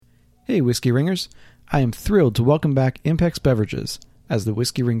Hey, Whiskey Ringers. I am thrilled to welcome back Impex Beverages as the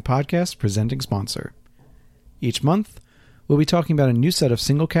Whiskey Ring Podcast presenting sponsor. Each month, we'll be talking about a new set of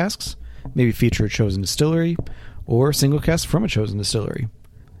single casks, maybe feature a chosen distillery, or single casks from a chosen distillery.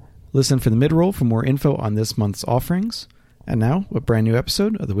 Listen for the mid-roll for more info on this month's offerings. And now, a brand new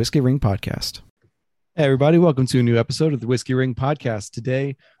episode of the Whiskey Ring Podcast. Hey, everybody. Welcome to a new episode of the Whiskey Ring Podcast.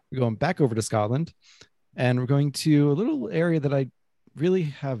 Today, we're going back over to Scotland, and we're going to a little area that I really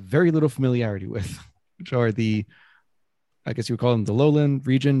have very little familiarity with, which are I guess you would call them the lowland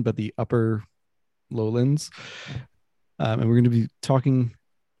region, but the upper lowlands. And we're going to be talking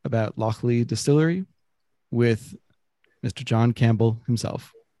about Lochlea Distillery with Mr. John Campbell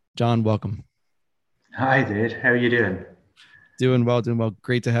himself. John, welcome. Hi, Dave. How are you doing? Doing well.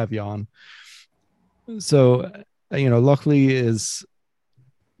 Great to have you on. So, Lochlea is,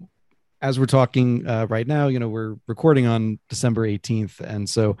 as we're talking right now, we're recording on December 18th. And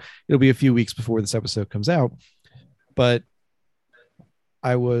so it'll be a few weeks before this episode comes out. But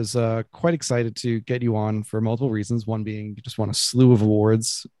I was quite excited to get you on for multiple reasons. One being you just won a slew of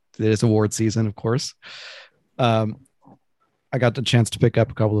awards. It is award season, of course. I got the chance to pick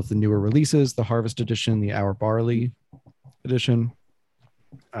up a couple of the newer releases, the Harvest Edition, the Our Barley Edition,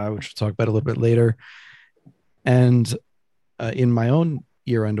 which we'll talk about a little bit later. And in my own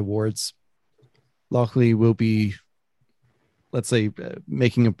year-end awards, Lochlea will be, let's say,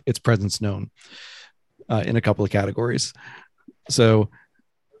 making its presence known in a couple of categories. So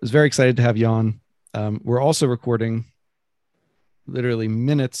I was very excited to have you on. We're also recording literally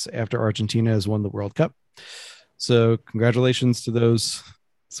minutes after Argentina has won the World Cup. So congratulations to those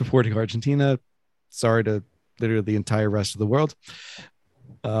supporting Argentina. Sorry to literally the entire rest of the world.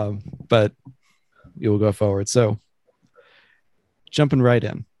 But we will go forward. So jumping right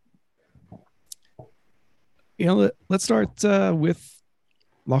in. Let's start with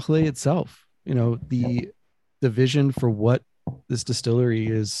Lochlea itself. The vision for what this distillery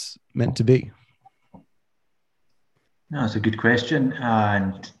is meant to be. No, that's a good question.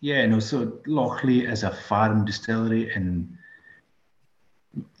 And so Lochlea is a farm distillery in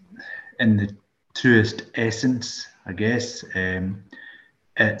the truest essence, I guess.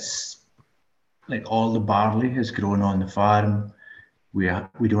 It's like all the barley is grown on the farm. We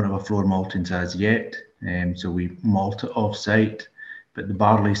don't have a floor maltings as yet, so we malt it off-site, but the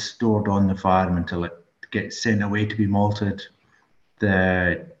barley's stored on the farm until it gets sent away to be malted.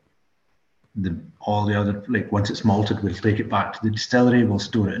 All the other, once it's malted, we'll take it back to the distillery, we'll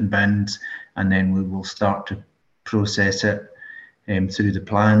store it in bins, and then we will start to process it through the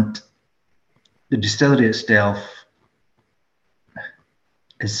plant. The distillery itself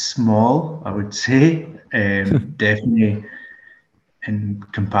is small, I would say, definitely in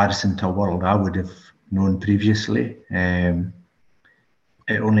comparison to a world I would have known previously. It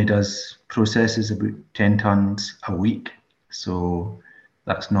only processes about 10 tons a week. So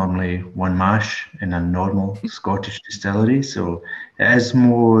that's normally one mash in a normal Scottish distillery. So it is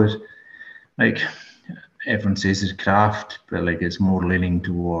more like, everyone says it's craft, but it's more leaning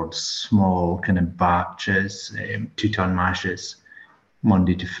towards small kind of batches, 2-ton mashes,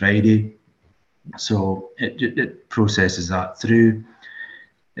 Monday to Friday. So it processes that through.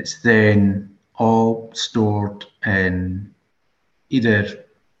 It's then all stored in either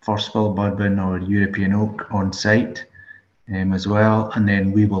first fill bourbon or European oak on site as well. And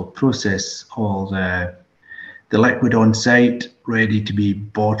then we will process all the liquid on site, ready to be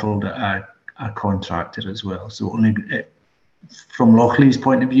bottled at a contractor as well. So only from Lochlea's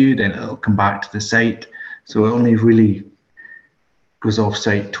point of view, then it'll come back to the site. So it only really goes off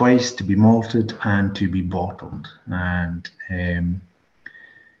site twice, to be malted and to be bottled. And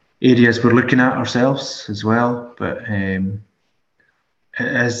areas we're looking at ourselves as well, but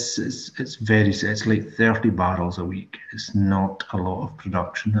it's like 30 barrels a week. It's not a lot of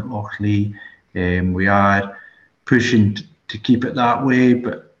production at Lochlea. We are pushing to keep it that way,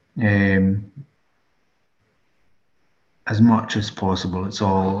 but as much as possible. It's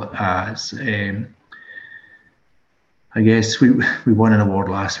all as I guess we won an award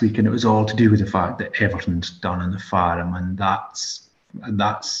last week, and it was all to do with the fact that everything's done on the farm, and that's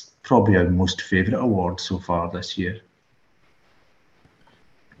probably our most favourite award so far this year.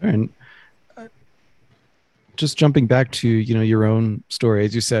 And just jumping back to your own story,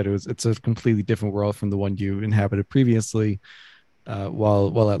 as you said, it's a completely different world from the one you inhabited previously.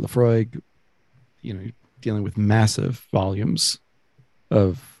 While at Laphroaig, dealing with massive volumes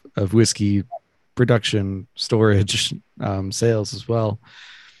of whiskey production, storage, sales as well.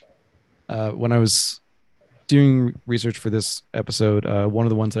 When I was doing research for this episode, one of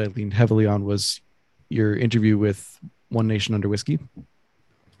the ones I leaned heavily on was your interview with One Nation Under Whiskey.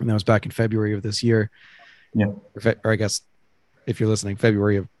 and that was back in February of this year. Yeah. Or I guess if you're listening,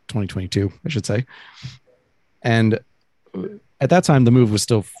 February of 2022, I should say. And at that time, the move was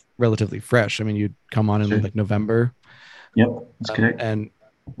still relatively fresh. I mean, you'd come on in Sure. like November. Yep, that's correct.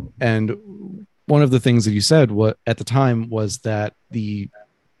 And one of the things that you said what at the time was that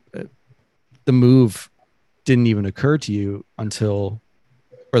uh, the move didn't even occur to you until,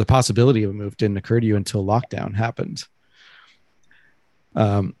 or the possibility of a move didn't occur to you until lockdown happened.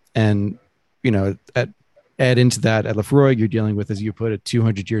 And add into that at Lefroy, you're dealing with, as you put it,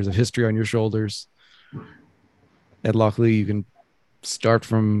 200 years of history on your shoulders. At Lochlea, you can start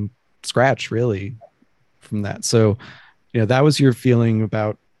from scratch, really, from that. So, that was your feeling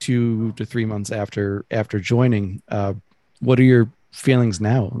about 2 to 3 months after joining. What are your feelings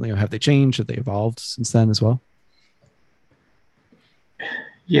now? Have they changed? Have they evolved since then as well?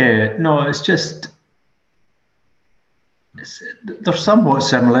 Yeah, no, they're somewhat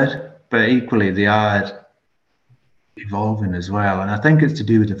similar, but equally they are evolving as well. And I think it's to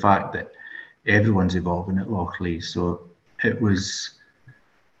do with the fact that everyone's evolving at Lochlea. So it was,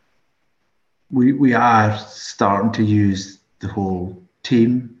 we are starting to use the whole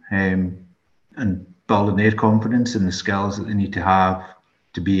team, and building their confidence and the skills that they need to have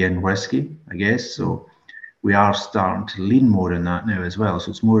to be in whiskey, I guess. So we are starting to lean more in that now as well.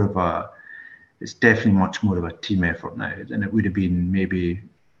 So it's definitely much more of a team effort now than it would have been, maybe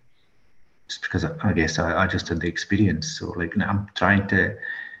just because I guess I just had the experience. So like I'm trying to,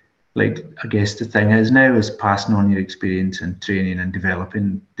 like, I guess the thing is now is passing on your experience and training and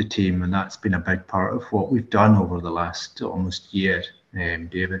developing the team, and that's been a big part of what we've done over the last almost year,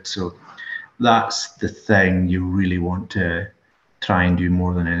 David. So that's the thing you really want to try and do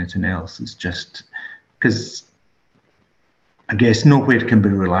more than anything else. It's just because I guess nowhere can be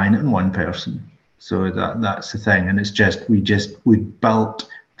reliant on one person. So that's the thing, and it's just we built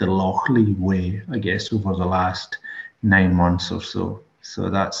the Lochlea way, I guess, over the last 9 months or so.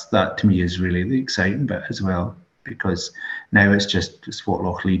 So that to me is really the exciting bit as well, because now it's what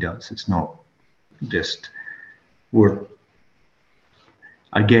Lochlea does. It's not just we're,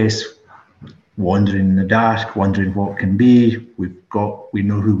 I guess, wandering in the dark, wondering what can be. We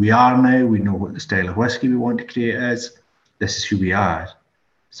know who we are now. We know what the style of whiskey we want to create is. This is who we are.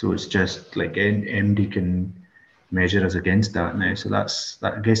 So it's just like MD can measure us against that now. So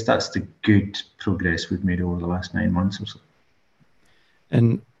I guess that's the good progress we've made over the last 9 months or so.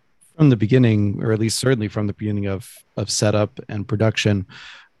 And from the beginning, or at least certainly from the beginning of setup and production,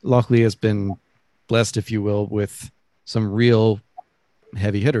 Lochlea has been blessed, if you will, with some real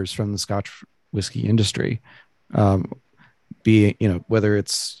heavy hitters from the Scotch whiskey industry. Be whether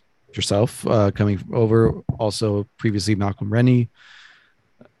it's yourself coming over, also previously Malcolm Rennie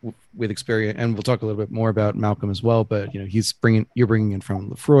with experience, and we'll talk a little bit more about Malcolm as well. But you're bringing in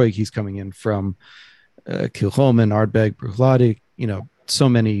from Lefroy, he's coming in from Kilchoman, Ardbeg, Bruichladdich, so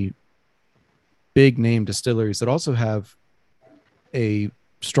many big name distilleries that also have a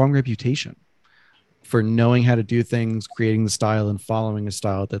strong reputation for knowing how to do things, creating the style and following a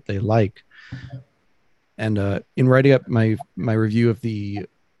style that they like. And in writing up my review of the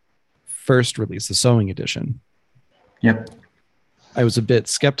first release, the Sowing Edition, yep, I was a bit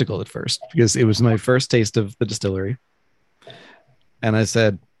skeptical at first because it was my first taste of the distillery. And I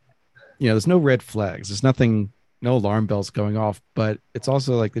said, there's no red flags. There's nothing, no alarm bells going off, but it's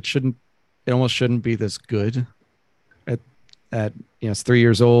also like it almost shouldn't be this good at it's 3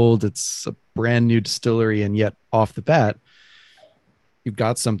 years old. It's a brand new distillery. And yet off the bat, you've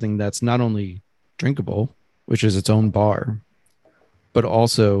got something that's not only drinkable, which is its own bar, but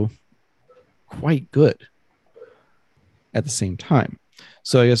also quite good at the same time.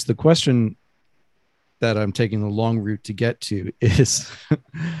 So I guess the question that I'm taking the long route to get to is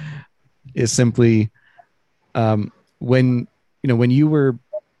is simply when you were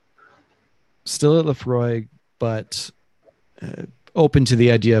still at Lefroy, but open to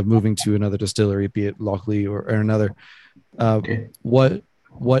the idea of moving to another distillery, be it Lochlea or another. Okay. What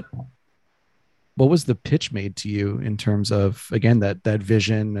was the pitch made to you in terms of, again, that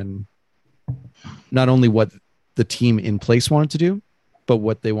vision, and not only what the team in place wanted to do, but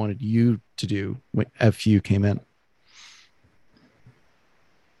what they wanted you to do if you came in?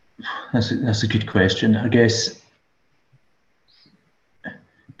 That's a good question. I guess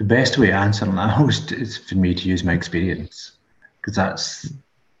the best way to answer that is for me to use my experience, because that's,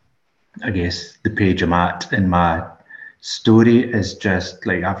 I guess, the page I'm at in my story is just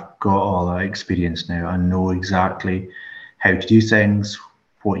like I've got all that experience now. I know exactly how to do things,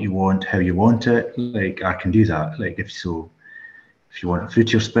 what you want, how you want it. Like I can do that. Like if you want a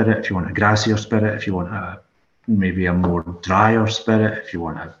fruitier spirit, if you want a grassier spirit, if you want a maybe a more drier spirit, if you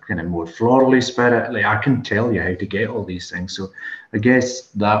want a kind of more florally spirit. Like, I can tell you how to get all these things. So I guess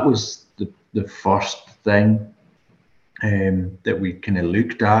that was the first thing that we kind of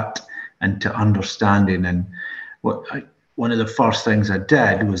looked at into understanding. And one of the first things I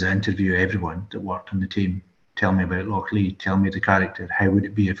did was interview everyone that worked on the team. Tell me about Lochlea, tell me the character, how would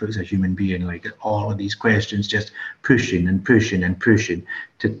it be if it was a human being? Like, all of these questions, just pushing and pushing and pushing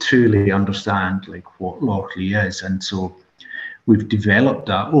to truly understand like what Lochlea is. And so we've developed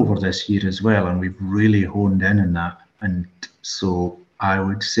that over this year as well, and we've really honed in on that. And so I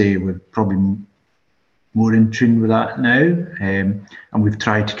would say we're probably more in tune with that now, and we've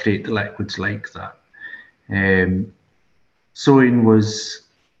tried to create the liquids like that. Sewing was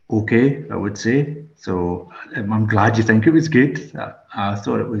okay, I would say. So I'm glad you think it was good. I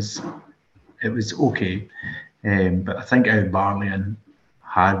thought it was okay, but I think our barley and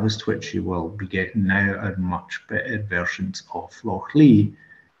harvest, which you will be getting now, are much better versions of Lochlea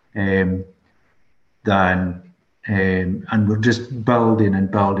than. And we're just building and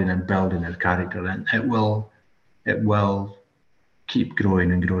building and building our character, and it will keep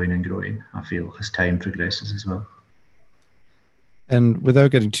growing and growing and growing, I feel, as time progresses as well. And without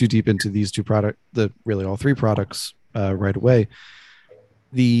getting too deep into these two products, really all three products right away,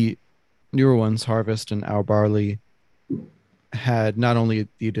 the newer ones, Harvest and Our Barley, had not only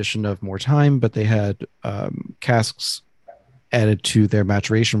the addition of more time, but they had casks added to their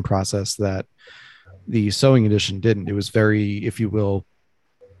maturation process that the sowing edition didn't. It was very, if you will,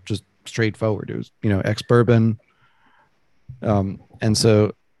 just straightforward. It was, ex-bourbon. And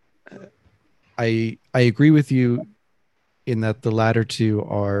so I agree with you in that the latter two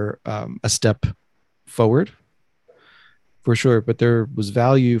are a step forward for sure. But there was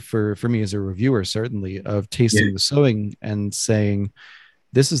value for me as a reviewer, certainly, of tasting the sowing and saying,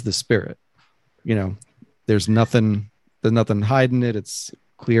 this is the spirit. There's nothing hiding it. It's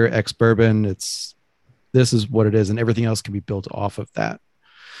clear ex-bourbon. This is what it is, and everything else can be built off of that.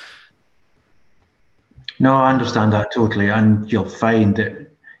 No, I understand that totally. And you'll find that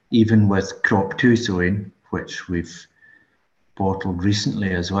even with crop 2 sowing, which we've bottled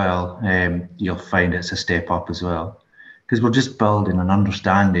recently as well, you'll find it's a step up as well. Because we're just building and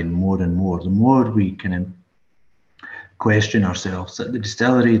understanding more and more. The more we can question ourselves at the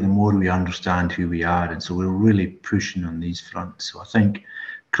distillery, the more we understand who we are. And so we're really pushing on these fronts. So I think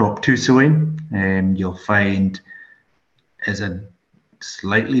crop 2 sowing, you'll find, is a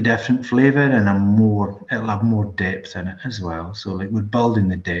slightly different flavour, and it'll have more depth in it as well. So like, we're building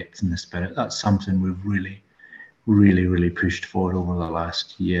the depth and the spirit. That's something we've really, really, really pushed for over the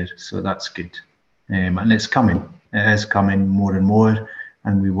last year. So that's good. And it's coming. It is coming more and more,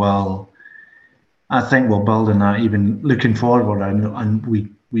 and I think we'll build on that even looking forward. And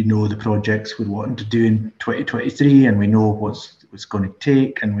we know the projects we're wanting to do in 2023, and we know what's going to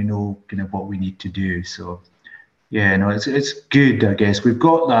take, and we know kind of what we need to do. So yeah, no, it's good. I guess we've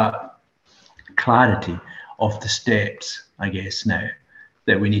got that clarity of the steps, I guess, now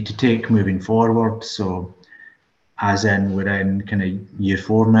that we need to take moving forward. So as in, we're in kind of year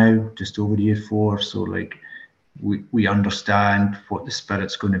 4 now, just over year 4. So like, we understand what the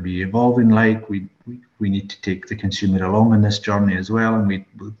spirit's going to be evolving like. We need to take the consumer along on this journey as well, and we've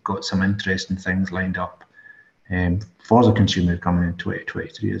got some interesting things lined up for the consumer coming in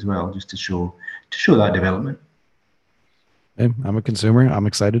 2023 as well, just to show that development. I'm a consumer. I'm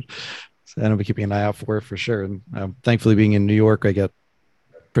excited, and I'll be keeping an eye out for sure. And thankfully, being in New York, I get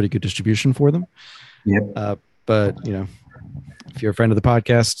pretty good distribution for them. Yep. But if you're a friend of the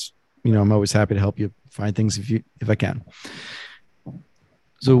podcast, I'm always happy to help you find things if I can.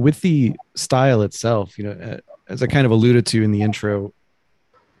 So with the style itself, as I kind of alluded to in the intro,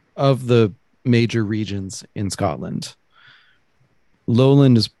 of the major regions in Scotland,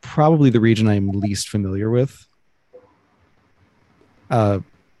 Lowland is probably the region I'm least familiar with. Whether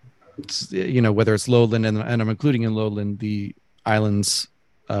it's Lowland, and I'm including in Lowland the islands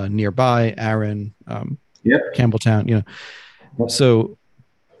nearby, Arran, Campbelltown, Yep. So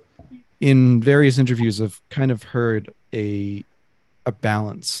in various interviews, I've kind of heard a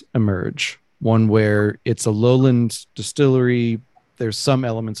balance emerge, one where it's a Lowland distillery. There's some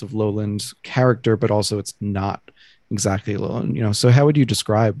elements of Lowland character, but also it's not exactly Lowland. So how would you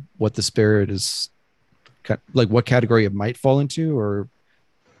describe what the spirit is, like what category it might fall into, or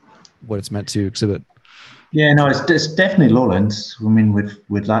what it's meant to exhibit? Yeah, no, it's definitely Lowlands. I mean,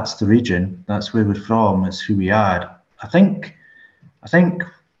 with that's the region, that's where we're from, it's who we are. I think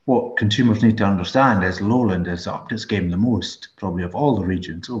what consumers need to understand is Lowland has upped its game the most, probably of all the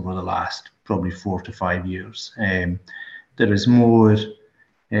regions over the last probably 4 to 5 years. There is more,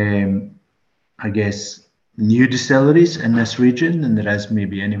 I guess, new distilleries in this region than there is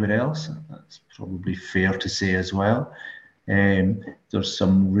maybe anywhere else. That's probably fair to say as well. There's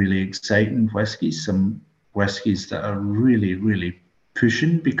some really exciting whiskies, some whiskies that are really, really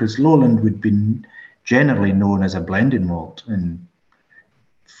pushing, because Lowland would be generally known as a blending malt. And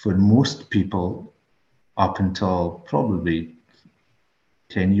for most people, up until probably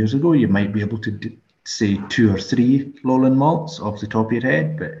 10 years ago, you might be able to say 2 or 3 Lowland malts off the top of your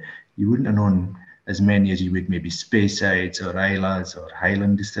head, but you wouldn't have known as many as you would maybe Speysides or Islas or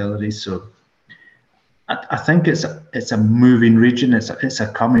Highland distilleries. So I think it's a moving region. It's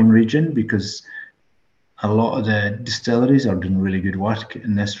a coming region, because a lot of the distilleries are doing really good work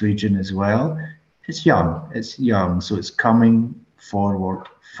in this region as well. It's young, so it's coming forward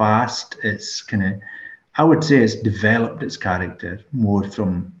fast. It's kind of, I would say it's developed its character more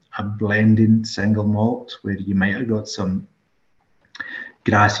from a blending single malt, where you might have got some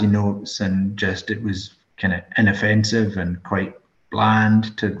grassy notes and just it was kind of inoffensive and quite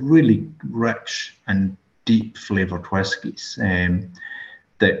bland, to really rich and deep flavoured whiskies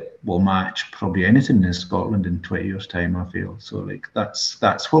that will match probably anything in Scotland in 20 years' time, I feel. So like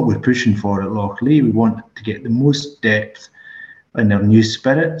that's what we're pushing for at Lochlea. We want to get the most depth in our new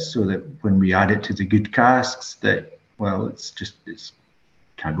spirit, so that when we add it to the good casks, that, well, it's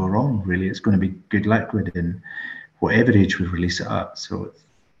can't go wrong, really. It's going to be good liquid in whatever age we release it at. So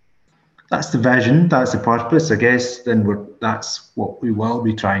that's the vision, that's the purpose, I guess. Then that's what we will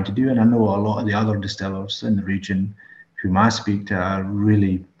be trying to do. And I know a lot of the other distillers in the region whom I speak to are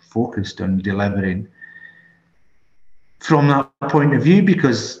really focused on delivering from that point of view,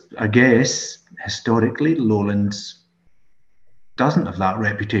 because I guess historically Lowlands doesn't have that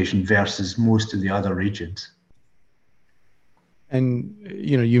reputation versus most of the other regions. And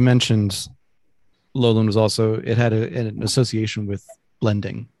you mentioned Lowland was also, it had an association with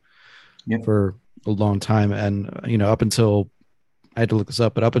blending for a long time. And up until, I had to look this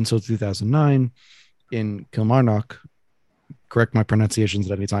up, but up until 2009 in Kilmarnock, correct my pronunciations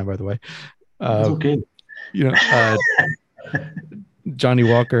at any time, by the way. It's okay. Johnny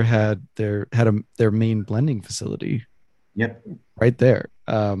Walker had their main blending facility. Yep. Right there.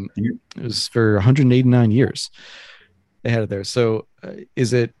 It was for 189 years they had it there. So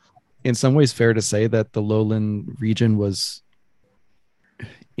is it in some ways fair to say that the Lowland region was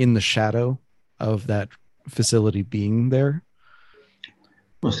in the shadow of that facility being there?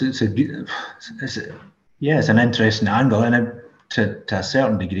 Well, it's an interesting angle, and to a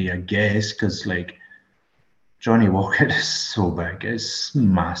certain degree, I guess, because like Johnny Walker is so big, it's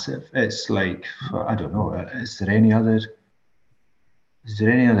massive. It's like, I don't know, is there any other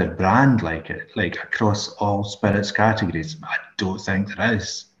brand like it, like across all spirits categories? I don't think there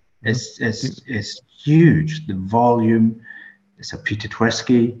is. It's huge. The volume. It's a peated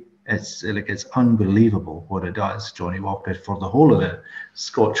whiskey. It's unbelievable what it does, Johnny Walker, for the whole of the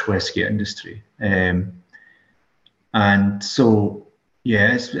Scotch whiskey industry. And so,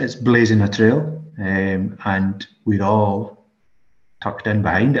 yeah, it's blazing a trail, and we're all tucked in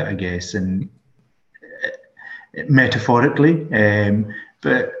behind it, I guess, and metaphorically,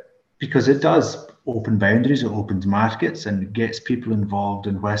 but because it does open boundaries, it opens markets and gets people involved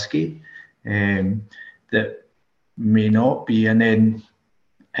in whiskey that may not be, and then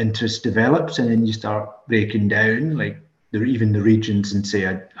interest develops, and then you start breaking down, like even the regions, and say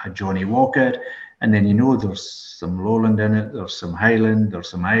a Johnny Walker, and then there's some Lowland in it, there's some Highland, there's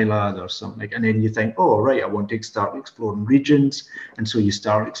some Isla, there's some and then you think, oh right, I want to start exploring regions, and so you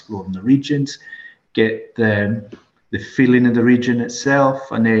start exploring the regions, get the feeling of the region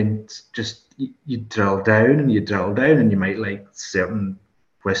itself, and then just you drill down and you might like certain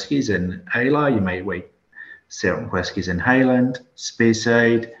whiskies in Isla, you might like certain whiskies in Highland,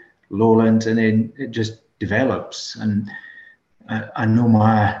 Speyside, Lowland, and then it just develops. And I know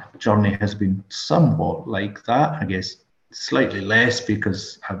my journey has been somewhat like that, I guess slightly less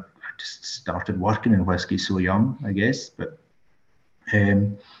because I just started working in whiskey so young, I guess, but I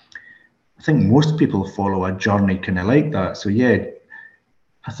think most people follow a journey kind of like that. So yeah,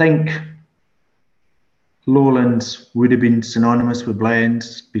 I think Lowlands would have been synonymous with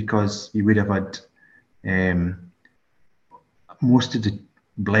blends, because you would have had most of the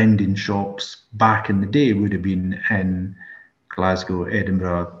blending shops back in the day would have been in Glasgow,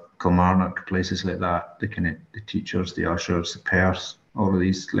 Edinburgh, Kilmarnock, places like that. The kind of the teachers, the ushers, the Perth, all of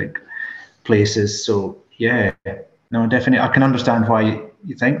these like places. So yeah, no, definitely, I can understand why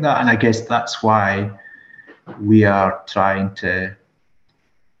you think that, and I guess that's why we're all trying to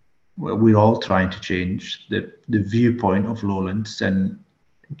change the viewpoint of Lowlands, and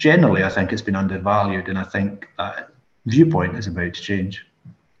generally I think it's been undervalued, and I think that viewpoint is about to change.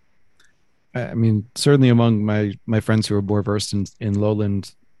 I mean, certainly among my friends who are more versed in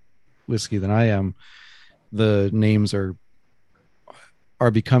lowland whiskey than I am, the names are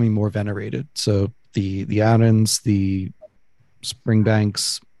becoming more venerated. So the Adams, the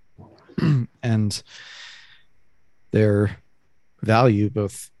Springbanks, and their value,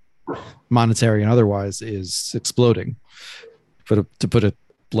 both monetary and otherwise, is exploding. To put it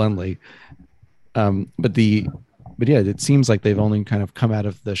bluntly, but yeah, it seems like they've only kind of come out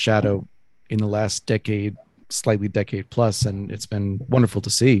of the shadow in the last decade, slightly decade plus, and it's been wonderful to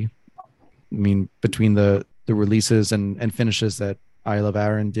see. I mean, between the releases and finishes that I Love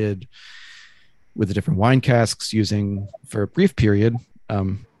Aaron did with the different wine casks using for a brief period,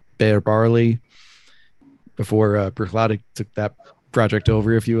 Bear Barley before Bruichladdich took that project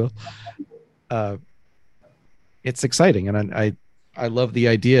over, if you will. Uh, it's exciting, and I love the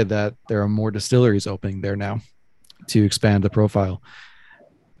idea that there are more distilleries opening there now to expand the profile.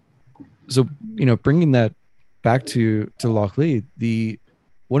 So bringing that back to Lochlea, the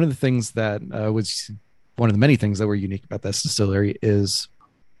one of the things that was one of the many things that were unique about this distillery is,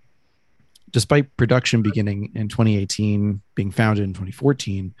 despite production beginning in 2018, being founded in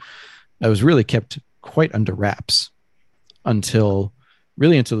 2014, it was really kept quite under wraps until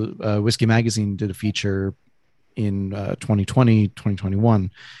Whiskey Magazine did a feature in 2020, 2021.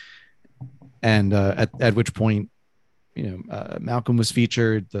 And at which point, Malcolm was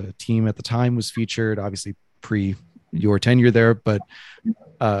featured, the team at the time was featured, obviously pre your tenure there, but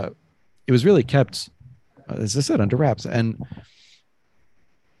it was really kept, as I said, under wraps. And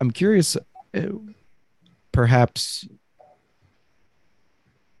I'm curious, perhaps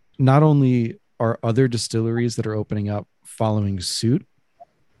not only are other distilleries that are opening up following suit,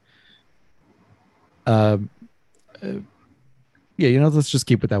 yeah, let's just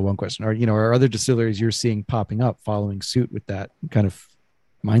keep with that one question. Are other distilleries you're seeing popping up following suit with that kind of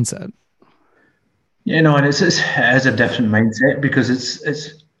mindset? And it has a different mindset because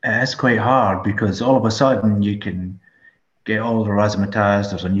it's quite hard because all of a sudden you can get all the razzmatazz.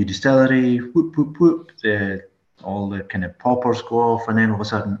 There's a new distillery, whoop whoop whoop. All the kind of poppers go off, and then all of a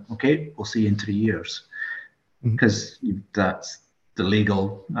sudden, okay, we'll see you in 3 years, because that's the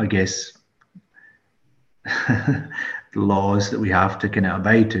legal, I guess, laws that we have to kind of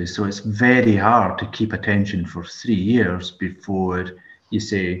abide to. So it's very hard to keep attention for 3 years before you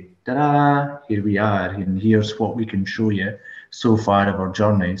say, ta-da, here we are, and here's what we can show you so far of our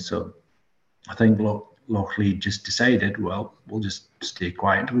journey. So I think Lochlea just decided, well, we'll just stay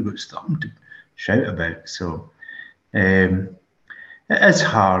quiet until we've got something to shout about. So it is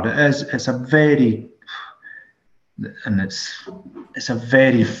hard. It's a very, and it's a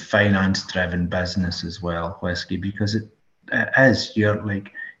very finance-driven business as well, whiskey, because it is, you're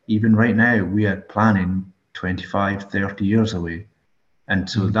like, even right now, we are planning 25, 30 years away. And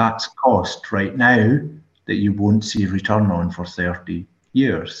so that's cost right now that you won't see return on for 30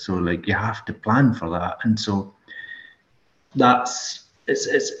 years. So like you have to plan for that. And so it's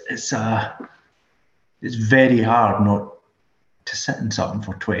very hard not to sit in something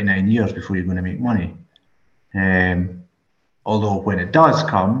for 29 years before you're going to make money. Although when it does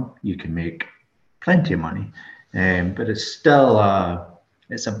come, you can make plenty of money. But it's still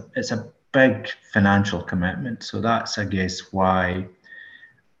it's a big financial commitment. So that's, I guess, why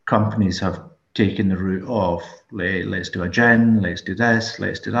companies have taken the route of let's do a gin, let's do this,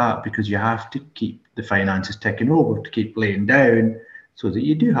 let's do that, because you have to keep the finances ticking over to keep laying down so that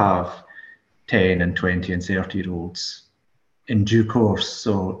you do have 10 and 20 and 30-year-olds in due course.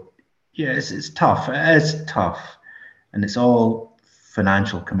 So yeah, it's tough. It is tough, and it's all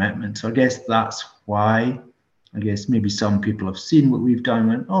financial commitment. So I guess that's why, I guess maybe some people have seen what we've done and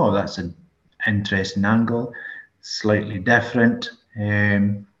went, oh, that's an interesting angle, slightly different.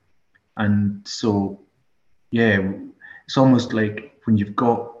 And so, yeah, it's almost like when you've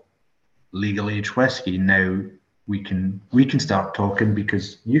got legal age whiskey, now we can start talking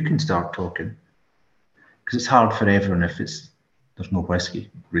because you can start talking. Because it's hard for everyone if there's no whiskey,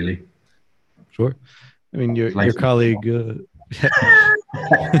 really. Sure. I mean, your colleague,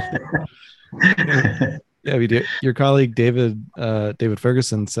 yeah, your colleague David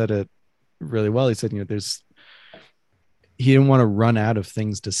Ferguson said it really well. He said, he didn't want to run out of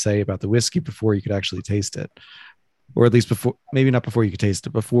things to say about the whiskey before you could actually taste it, or at least before, maybe not before you could taste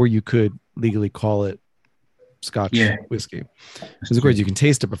it, before you could legally call it Scotch whiskey. Because of course you can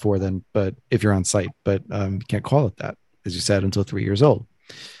taste it before then, but if you're on site, but you can't call it that, as you said, until 3 years old.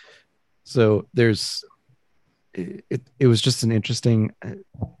 So it was just an interesting,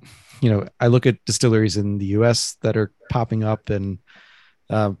 I look at distilleries in the US that are popping up, and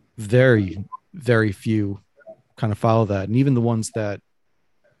very, very few kind of follow that. And even the ones that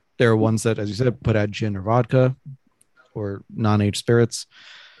There are ones that, as you said, put out gin or vodka or non-aged spirits.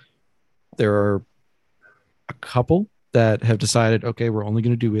 There are a couple that have decided, okay, we're only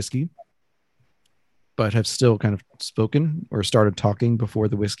going to do whiskey, but have still kind of spoken or started talking before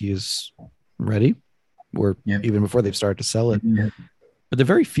the whiskey is ready, or even before they've started to sell it. But they're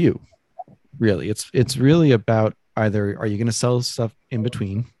very few, really. It's really about either are you going to sell stuff in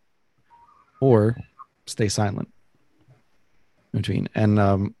between or stay silent in between.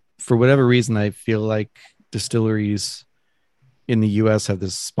 And for whatever reason, I feel like distilleries in the US have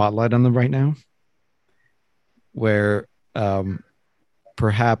this spotlight on them right now, where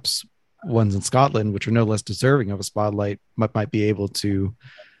perhaps ones in Scotland, which are no less deserving of a spotlight, might be able to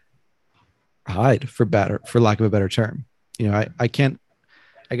hide, for lack of a better term. I can't,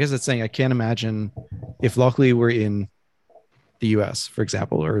 I guess it's saying I can't imagine if Lochlea were in the US, for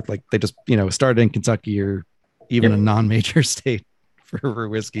example, or like they just, started in Kentucky or even a non-major state for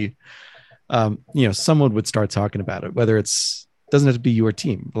whiskey. Someone would start talking about it, whether doesn't have to be your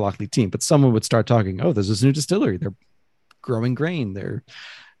team, the Lochlea team, but someone would start talking, oh, there's this new distillery. They're growing grain. They're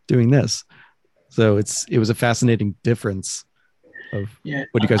doing this. So it was a fascinating difference of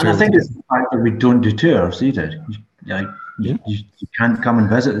what you guys I think it's the fact that we don't do tours either. You can't come and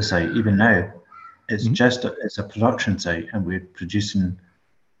visit the site even now. It's just it's a production site, and we're producing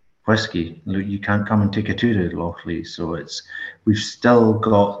whiskey. You can't come and take a tour of Lochlea, so we've still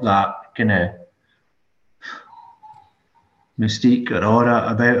got that kind of mystique or aura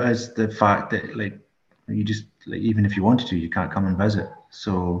about us. The fact that you just even if you wanted to, you can't come and visit.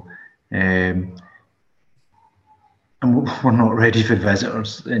 So, and we're not ready for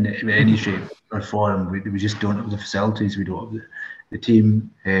visitors in any shape or form. We just don't have the facilities. We don't have the team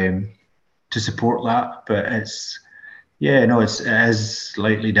to support that. But it is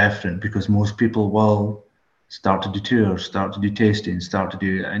slightly different because most people will start to do tours, start to do tasting, start to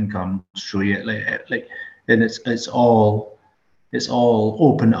do income, show you and it's all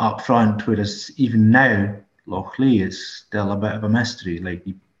open up front. Whereas even now, Lochlea is still a bit of a mystery,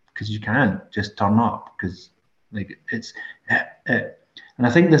 because you can't just turn up because and I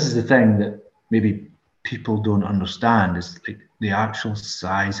think this is the thing that maybe people don't understand is the actual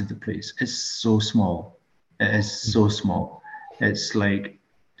size of the place. It's so small. It is so small. It's and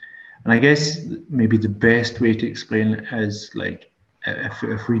I guess maybe the best way to explain it is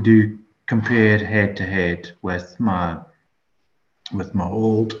if we do compare head to head with my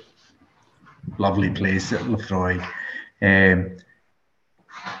old lovely place at Lefroy.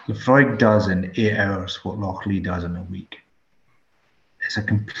 Lefroy does in 8 hours what Lochlea does in a week. It's a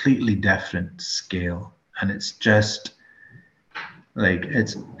completely different scale, and it's just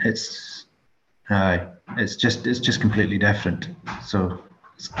it's just completely different. So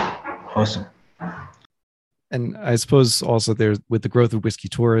it's awesome. And I suppose also there's, with the growth of whiskey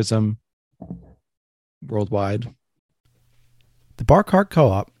tourism worldwide, the Bar Cart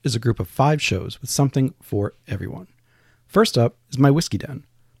Co-op is a group of 5 shows with something for everyone. First up is My Whiskey Den,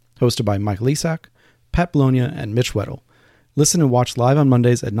 hosted by Michael Isak, Pat Bologna, and Mitch Weddle. Listen and watch live on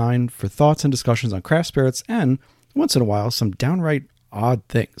Mondays at 9 for thoughts and discussions on craft spirits and, once in a while, some downright odd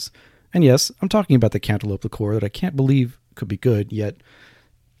things. And yes, I'm talking about the cantaloupe liqueur that I can't believe could be good, yet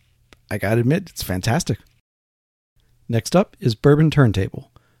I gotta admit, it's fantastic. Next up is Bourbon Turntable,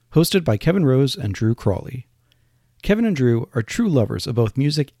 hosted by Kevin Rose and Drew Crawley. Kevin and Drew are true lovers of both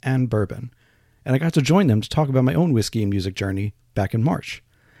music and bourbon, and I got to join them to talk about my own whiskey and music journey back in March.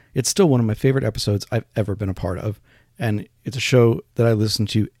 It's still one of my favorite episodes I've ever been a part of, and it's a show that I listen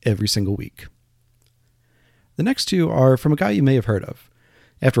to every single week. The next 2 are from a guy you may have heard of.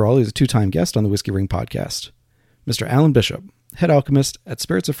 After all, he's a 2-time guest on the Whiskey Ring podcast. Mr. Alan Bishop, head alchemist at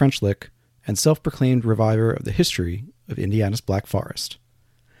Spirits of French Lick and self-proclaimed reviver of the history of Indiana's Black Forest.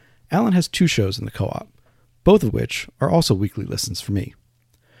 Alan has 2 shows in the co-op, both of which are also weekly listens for me.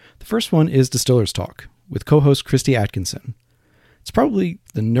 The first one is Distiller's Talk, with co-host Christy Atkinson. It's probably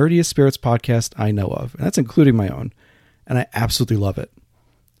the nerdiest spirits podcast I know of, and that's including my own, and I absolutely love it.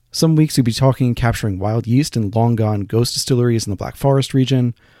 Some weeks you'll be talking and capturing wild yeast in long-gone ghost distilleries in the Black Forest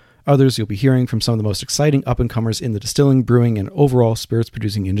region. Others you'll be hearing from some of the most exciting up-and-comers in the distilling, brewing, and overall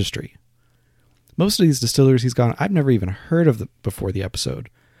spirits-producing industry. Most of these distilleries he's gone, I've never even heard of before the episode,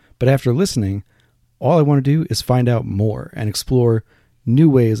 but after listening, all I want to do is find out more and explore new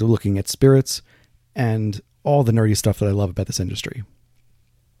ways of looking at spirits and all the nerdy stuff that I love about this industry.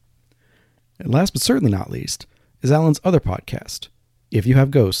 And last but certainly not least is Alan's other podcast, If You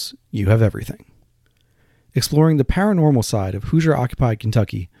Have Ghosts, You Have Everything. Exploring the paranormal side of Hoosier-occupied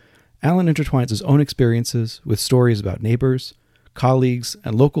Kentucky, Alan intertwines his own experiences with stories about neighbors, colleagues,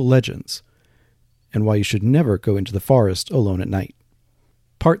 and local legends, and why you should never go into the forest alone at night.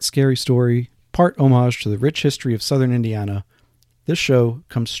 Part scary story, part homage to the rich history of southern Indiana, this show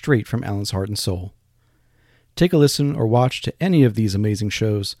comes straight from Alan's heart and soul. Take a listen or watch to any of these amazing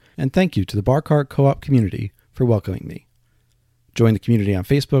shows, and thank you to the Bar Cart Co-op community for welcoming me. Join the community on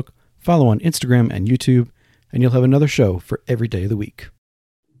Facebook, follow on Instagram and YouTube, and you'll have another show for every day of the week.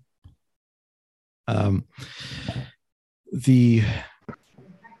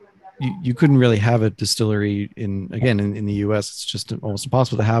 You couldn't really have a distillery in the US. It's just almost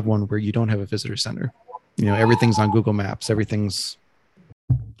impossible to have one where you don't have a visitor center. Everything's on Google Maps, everything's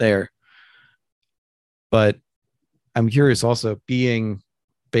there. But I'm curious also, being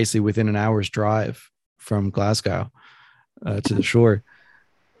basically within an hour's drive from Glasgow to the shore.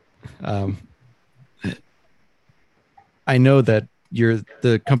 I know that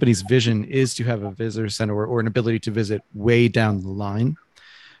the company's vision is to have a visitor center or an ability to visit way down the line.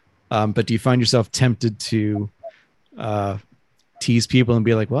 But do you find yourself tempted to tease people and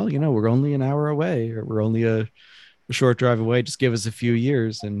be like, well, we're only an hour away, or we're only a short drive away. Just give us a few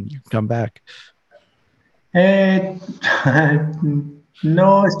years and you can come back. No,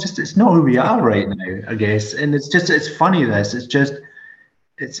 it's not who we are right now, I guess. And it's funny, it's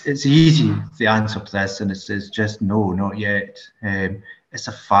easy, the answer to this, and it's just no, not yet. It's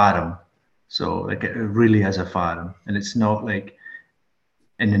a farm. So it really is a farm. And it's not like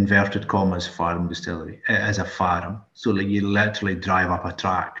in inverted commas farm distillery. It is a farm. So you literally drive up a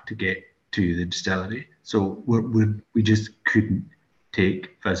track to get to the distillery. So we just couldn't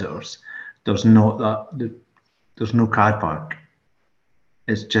take visitors. There's no car park.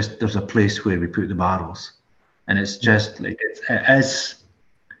 It's just, there's a place where we put the barrels, and it's just it is.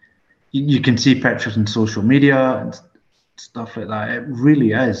 You can see pictures on social media and stuff like that. It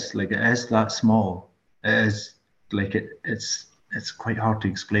really is it is that small. It is it's quite hard to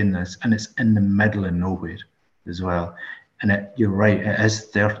explain this, and it's in the middle of nowhere as well. And you're right,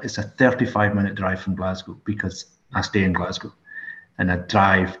 it's a 35-minute drive from Glasgow, because I stay in Glasgow. And I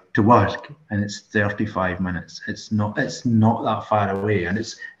drive to work, and it's 35 minutes. It's not that far away, and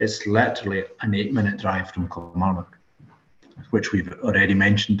it's literally an 8-minute drive from Kilmarnock, which we've already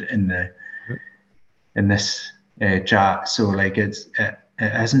mentioned in this chat. So it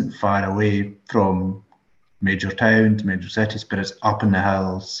isn't far away from major towns, major cities, but it's up in the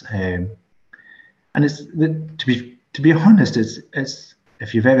hills, and it's to be honest, it's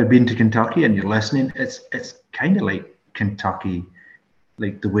if you've ever been to Kentucky and you're listening, it's kind of like Kentucky.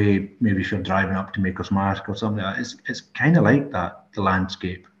 Like the way maybe if you're driving up to Maker's Mark or something like that, it's kind of like that, the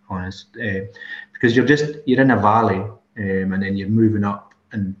landscape, because you're in a valley, and then you're moving up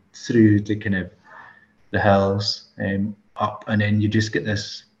and through the kind of the hills, up, and then you just get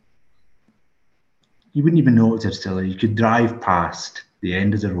this. You wouldn't even know it's a distillery. You could drive past the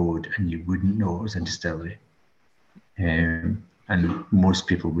end of the road and you wouldn't know it was a distillery, and most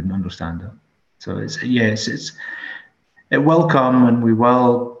people wouldn't understand that. So it will come, and we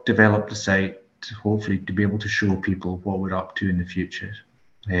will develop the site hopefully to be able to show people what we're up to in the future.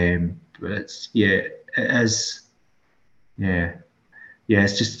 But it's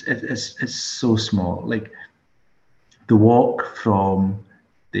so small. Like the walk from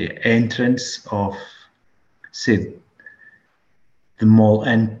the entrance of, say, the malt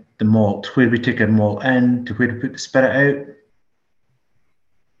where we take our malt in to where we put the spirit out,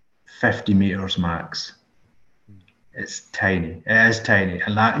 50 meters max. It's tiny. It is tiny,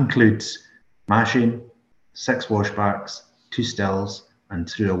 and that includes mashing, 6 washbacks, 2 stills, and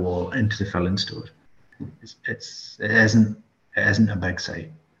through a wall into the filling store. It isn't a big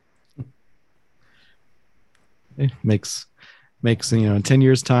site. It makes in 10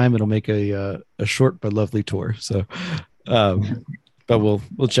 years time it'll make a short but lovely tour. So, but we'll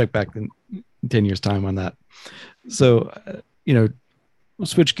check back in 10 years time on that. So, we'll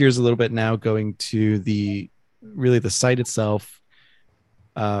switch gears a little bit now, going to the site itself.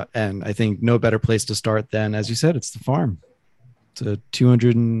 And I think no better place to start than, as you said, it's the farm. It's a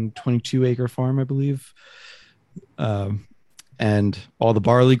 222 acre farm, I believe. And all the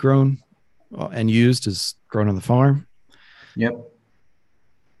barley grown and used is grown on the farm. Yep.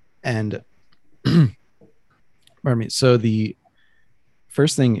 And pardon me. So the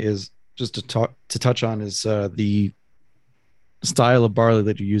first thing is just to touch on is the style of barley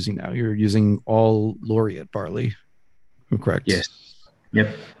that you're using now. You're using all laureate barley, correct? Yes.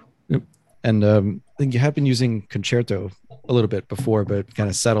 Yep. And I think you have been using concerto a little bit before, but kind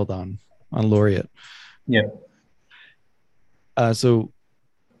of settled on laureate. Yep. So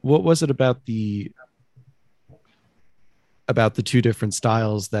what was it about the two different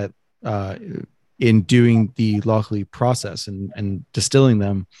styles that in doing the Lochlea process and distilling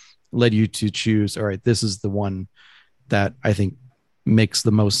them led you to choose, all right, this is the one that I think makes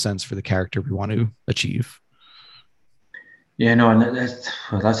the most sense for the character we want to achieve. Yeah, no, and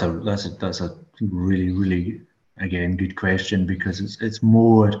that's a really, really, again, good question, because it's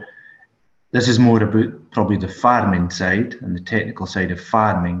more, this is more about probably the farming side and the technical side of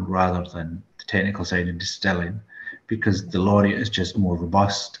farming rather than the technical side of distilling, because the laureate is just more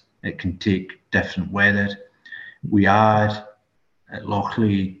robust. It can take different weather. We are at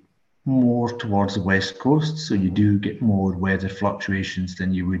Lochlea more towards the west coast, so you do get more weather fluctuations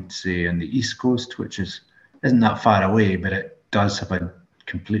than you would say on the east coast, which isn't that far away, but it does have a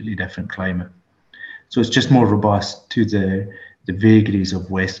completely different climate. So it's just more robust to the vagaries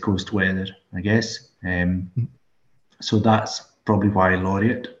of west coast weather, I guess. So that's probably why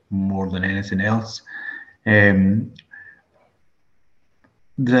laureate more than anything else. Um,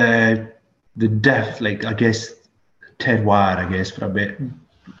 the diff, like, I guess, terroir, I guess, for a bit,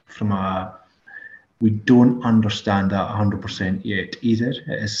 from a, we don't understand that 100% yet either.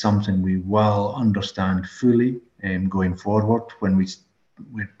 It is something we will understand fully going forward when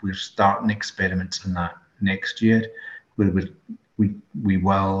we're starting experiments in that next year, where we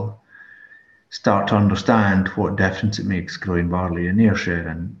will start to understand what difference it makes growing barley in Ayrshire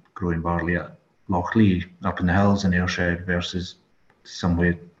and growing barley at Lochlea up in the hills in Ayrshire versus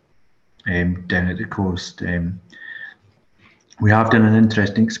somewhere down at the coast. We have done an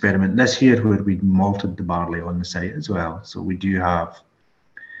interesting experiment this year where we malted the barley on the site as well. So we do have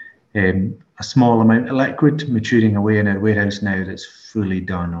a small amount of liquid maturing away in our warehouse now that's fully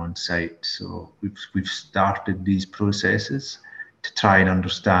done on site. So we've started these processes to try and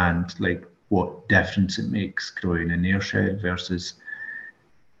understand like what difference it makes growing in Ayrshire versus,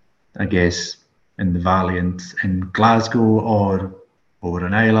 I guess, in the valley and in Glasgow or over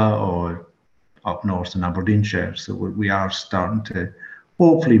in Islay or up north in Aberdeenshire. So we are starting to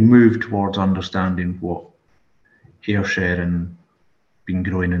hopefully move towards understanding what Ayrshire and being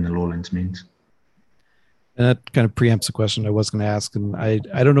growing in the lowlands means. And that kind of preempts a question I was going to ask. And I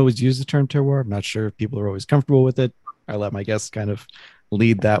don't always use the term terroir. I'm not sure if people are always comfortable with it. I let my guests kind of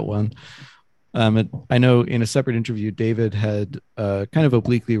lead that one. I know in a separate interview, David had kind of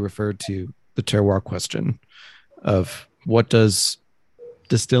obliquely referred to the terroir question of what does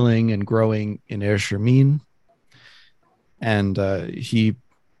distilling and growing in Ayrshire mean? And he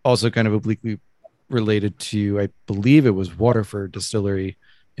also kind of obliquely related to, I believe it was Waterford Distillery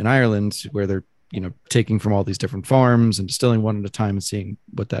in Ireland, where they're taking from all these different farms and distilling one at a time and seeing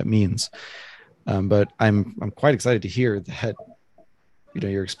what that means. But I'm quite excited to hear that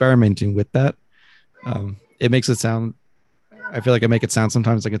you're experimenting with that. It makes it sound, I feel like I make it sound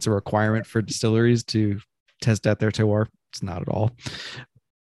sometimes like it's a requirement for distilleries to test out their terroir. It's not at all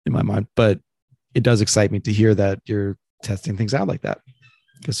in my mind, but it does excite me to hear that you're testing things out like that,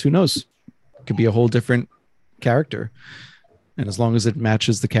 because who knows, it could be a whole different character, and as long as it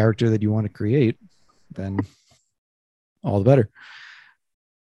matches the character that you want to create, then all the better.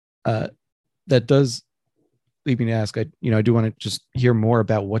 That does lead me to ask, I do want to just hear more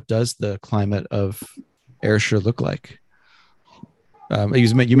about what does the climate of Ayrshire look like.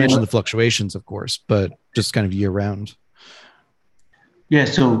 You mentioned the fluctuations, of course, but just kind of year round. Yeah,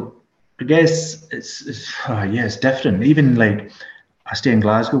 so I guess it's different. Even like I stay in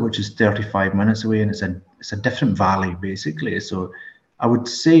Glasgow, which is 35 minutes away, and it's a different valley basically. So I would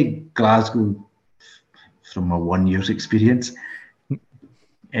say Glasgow, from my 1 year's experience,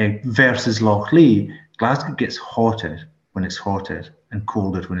 versus Lochlea, Glasgow gets hotter when it's hotter and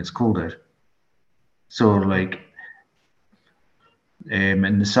colder when it's colder. So like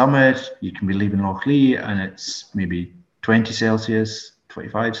in the summer, you can be leaving Lochlea and it's maybe 20 Celsius,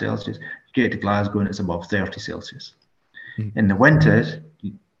 25 Celsius. You get to Glasgow and it's above 30 Celsius. Mm. In the winter,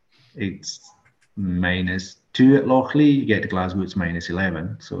 it's -2 at Lochlea. You get to Glasgow, it's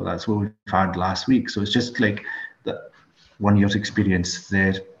 -11. So that's what we've had last week. So it's just like that 1 year's experience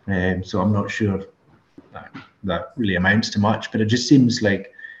there. So I'm not sure that really amounts to much, but it just seems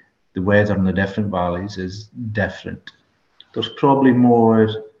like the weather in the different valleys is different. There's probably more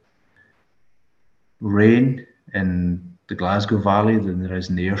rain in the Glasgow Valley than there is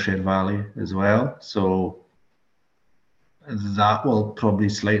in the Ayrshire Valley as well. So that will probably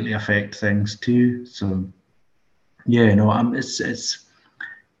slightly affect things too. So yeah, no, it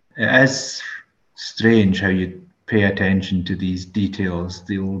is strange how you pay attention to these details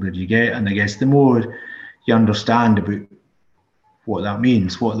the older you get, and I guess the more you understand about what that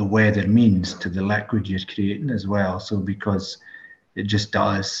means, what the weather means to the liquid you're creating as well. So because it just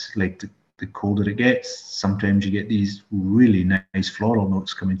does, like the colder it gets, sometimes you get these really nice floral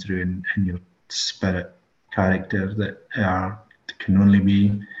notes coming through in your spirit character that can only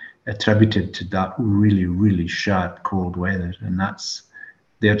be attributed to that really, really sharp cold weather, and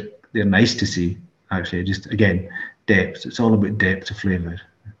they're they're nice to see. Actually, just again, depth. It's all about depth of flavour.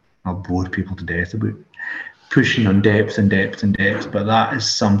 I'll bore people to death about pushing on depth and depth and depth, but that is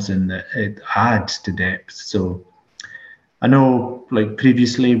something that it adds to depth. So I know, like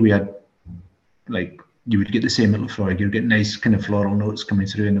previously, we had like you would get the same at Lefroy. You'd get nice kind of floral notes coming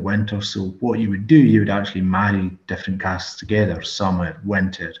through in the winter. So what you would do, you would actually marry different casks together: summer,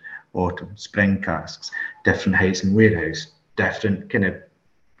 winter, autumn, spring casks, different heights in warehouse, different kind of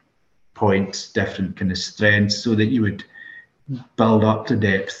points, different kind of strengths, so that you would build up to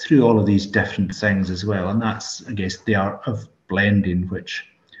depth through all of these different things as well. And that's, I guess, the art of blending, which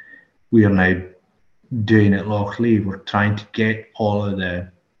we are now doing at Lochlea. We're trying to get all of the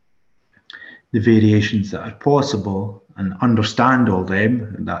variations that are possible and understand all them.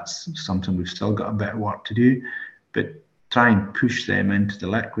 And that's something we've still got a bit of work to do, but try and push them into the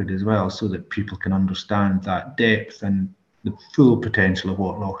liquid as well, so that people can understand that depth and the full potential of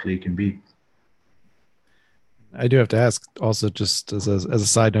what Lochlea can be. I do have to ask also, just as a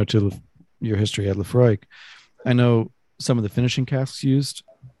side note to your history at Lefroy, I know some of the finishing casks used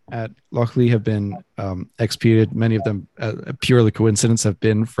at Lochlea have been expiated. Many of them, purely coincidence, have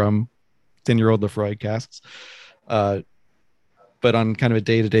been from 10-year-old Lefroy casks. But on kind of a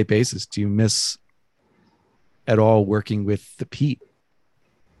day-to-day basis, do you miss at all working with the peat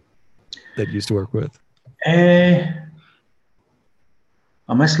that you used to work with?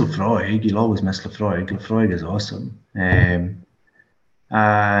 I miss Lefroy. You'll always miss Lefroy. Lefroy is awesome. And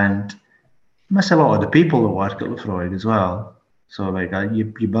miss a lot of the people that work at Lefroy as well. So like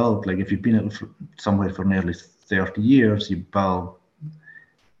you build, like if you've been at somewhere for nearly 30 years, you build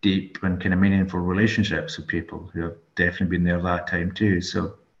deep and kind of meaningful relationships with people who have definitely been there that time too.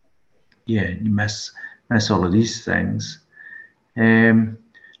 So yeah, you miss all of these things. Do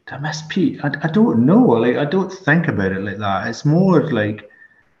I miss Pete? I don't know. Like I don't think about it like that. It's more like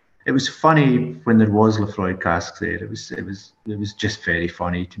it was funny when there was Lefroy casks there. It was just very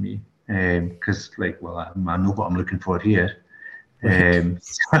funny to me because like, well, I know what I'm looking for here. Right.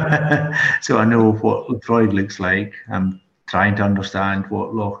 So I know what Lefroy looks like. I'm trying to understand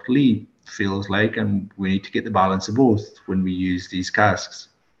what Lochlea feels like, and we need to get the balance of both when we use these casks.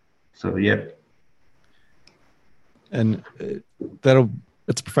 So yeah. And it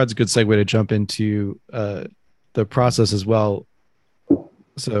provides a good segue to jump into the process as well.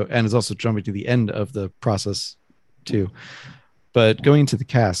 So, and it's also jumping to the end of the process too. But going into the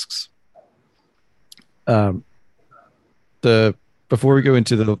casks, before we go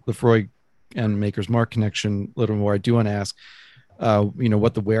into the Lefroy and Maker's Mark connection a little more, I do want to ask,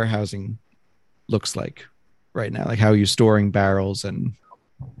 what the warehousing looks like right now. Like, how are you storing barrels, and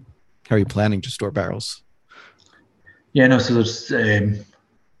how are you planning to store barrels? Yeah, no. So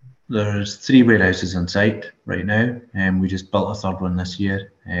there's 3 warehouses on site right now, and we just built a third one this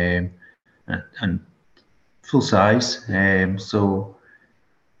year, and full size. So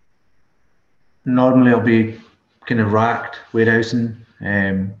normally it'll be kind of racked warehousing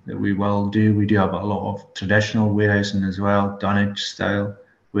that we will do. We do have a lot of traditional warehousing as well, dunnage style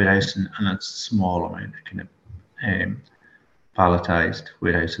warehousing, and a small amount of kind of palletized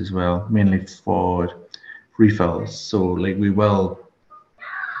warehouse as well, mainly for refills. So like we will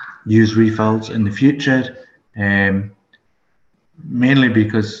use refills in the future, mainly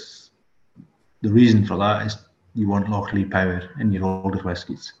because the reason for that is you want Lochlea power in your older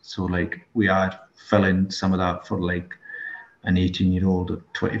whiskies. So like we are filling some of that for like an 18-year-old or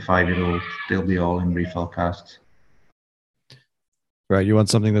 25-year-old. They'll be all in refill casks. Right. You want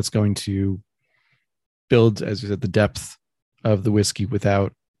something that's going to build, as you said, the depth of the whiskey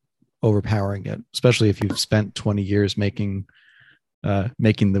without overpowering it, especially if you've spent 20 years making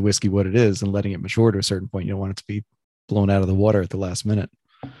the whiskey what it is and letting it mature to a certain point. You don't want it to be blown out of the water at the last minute.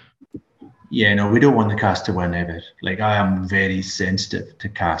 Yeah, no, we don't want the cask to win ever. Like I am very sensitive to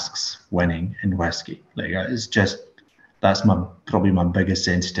casks winning in whiskey. Like it's just, that's probably my biggest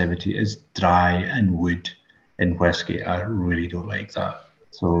sensitivity is dry and wood in whiskey. I really don't like that.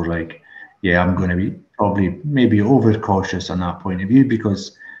 So like, yeah, I'm going to be probably maybe over cautious on that point of view,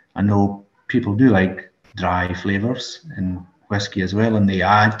 because I know people do like dry flavors in whiskey as well, and they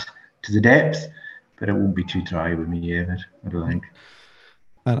add to the depth, but it won't be too dry with me ever, I don't think.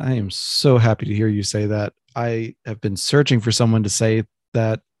 And I am so happy to hear you say that. I have been searching for someone to say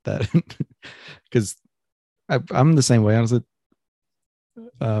that because I'm the same way, honestly.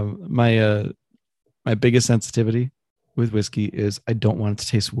 My biggest sensitivity with whiskey is I don't want it to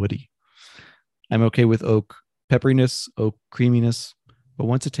taste woody. I'm okay with oak pepperiness, oak creaminess, but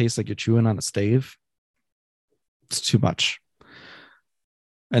once it tastes like you're chewing on a stave, it's too much.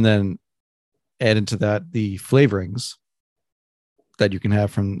 and then add into that the flavorings that you can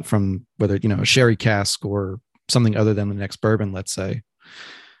have from whether a sherry cask or something other than the next bourbon, let's say.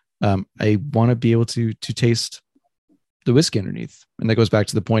 I want to be able to taste the whiskey underneath, and that goes back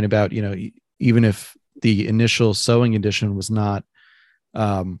to the point about even if the initial sowing edition was not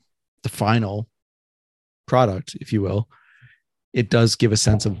the final product, if you will, it does give a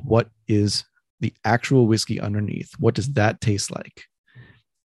sense of what is the actual whiskey underneath. What does that taste like?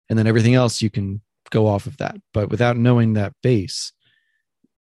 And then everything else you can go off of that. But without knowing that base,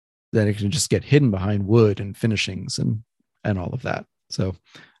 then it can just get hidden behind wood and finishings and all of that. So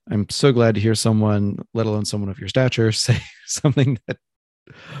I'm so glad to hear someone, let alone someone of your stature, say something that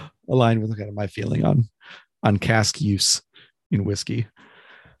aligned with kind of my feeling on cask use in whiskey.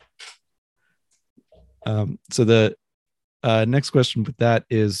 So the next question with that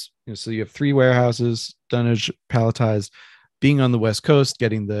is, so you have 3 warehouses, dunnage, palletized, being on the West Coast,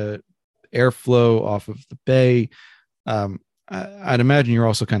 getting the airflow off of the bay. I'd imagine you're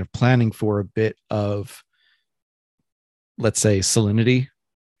also kind of planning for a bit of, let's say, salinity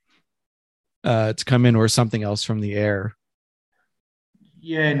to come in, or something else from the air.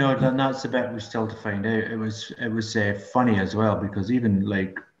 Yeah, no, that's the bit we're still to find out. It was funny as well, because even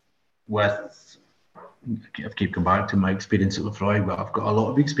like with, I keep coming back to my experience at Lefroy, but I've got a lot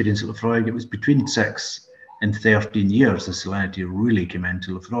of experience at Lefroy. It was between 6 and 13 years the salinity really came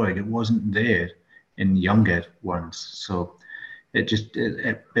into Lefroy. It wasn't there in younger ones. So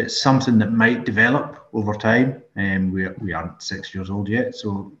it's something that might develop over time. And we aren't 6 years old yet.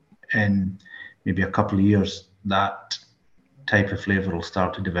 So in maybe a couple of years, that type of flavour will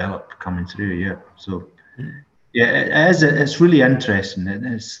start to develop coming through. Yeah. So yeah, it's really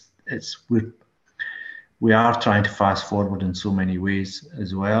interesting. We are trying to fast forward in so many ways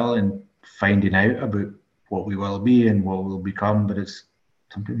as well, and finding out about what we will be and what we'll become. But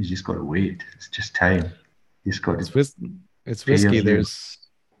sometimes you just got to wait. It's just time. You just got to. It's whiskey.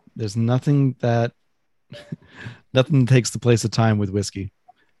 There's nothing that takes the place of time with whiskey.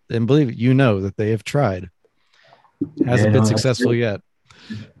 And believe it, that they have tried. Hasn't been successful yet.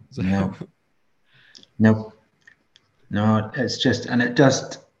 No. It's just, and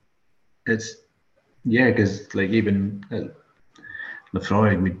it's. Yeah, because like even at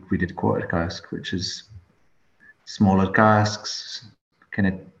Lefroy, we did quarter cask, which is smaller casks, kind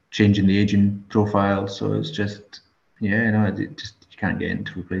of changing the aging profile. So it's just, you can't get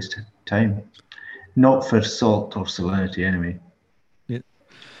into a place to time. Not for salt or salinity, anyway. Yeah.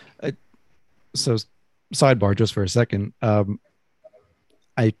 So, sidebar just for a second. I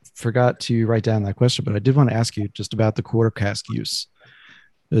forgot to write down that question, but I did want to ask you just about the quarter cask use.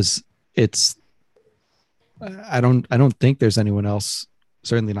 I don't think there's anyone else,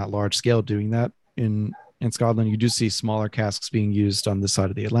 certainly not large scale, doing that in Scotland. You do see smaller casks being used on this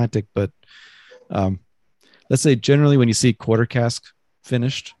side of the Atlantic, but let's say generally when you see quarter cask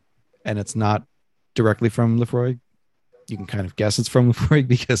finished and it's not directly from Lefroy, you can kind of guess it's from Lefroy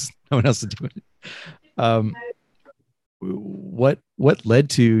because no one else is doing it. What led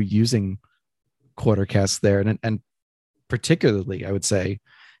to using quarter casks there, and particularly, I would say,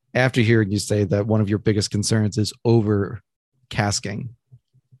 after hearing you say that one of your biggest concerns is over casking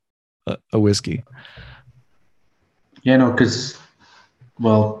a whiskey. Yeah, no, because,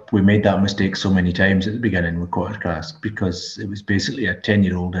 we made that mistake so many times at the beginning with quarter cask, because it was basically a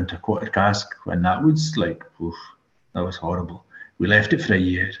 10-year-old into quarter cask, and that was like, that was horrible. We left it for a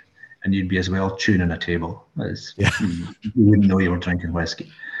year, and you'd be as well tuning a table as you wouldn't know you were drinking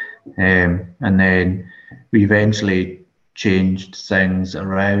whiskey. And then we eventually changed things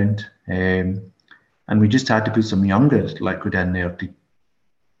around, and we just had to put some younger liquid in there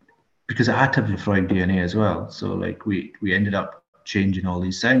because it had to have Lefroy DNA as well. So like we ended up changing all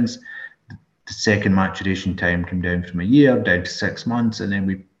these things. The second maturation time came down from a year down to 6 months, and then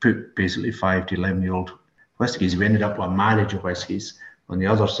we put basically 5 to 11-year-old whiskies. We ended up with a marriage of whiskies on the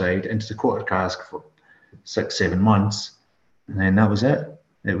other side into the quarter cask for 6-7 months, and then that was it.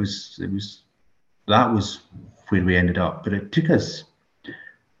 That was where we ended up. But it took us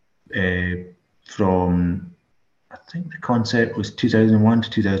from, I think the concept was 2001 to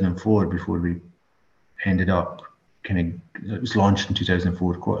 2004 before we ended up it was launched in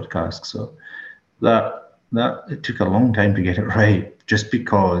 2004, quarter cask. So that it took a long time to get it right, just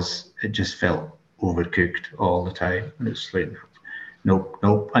because it just felt overcooked all the time. And it's like, nope.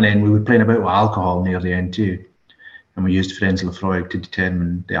 And then we were playing about with alcohol near the end too. And we used Friends Lefroy to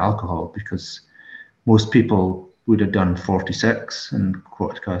determine the alcohol, because most people would have done 46 and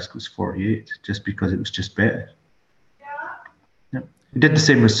quarter cask was 48, just because it was just better. Yeah. We did the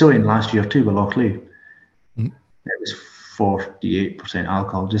same with sowing last year too with Lochlea. It was 48%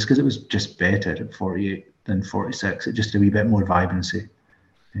 alcohol, just because it was just better at 48 than 46. It just a wee bit more vibrancy.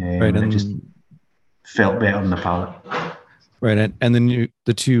 Right. And it just felt better on the palate. Right. And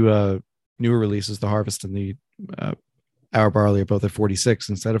the two newer releases, the Harvest and the Our Barley, are both at 46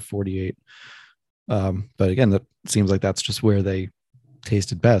 instead of 48. But again, that seems like that's just where they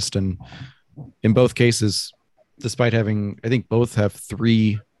tasted best. And in both cases, despite having, I think both have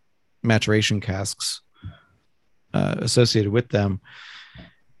 3 maturation casks associated with them,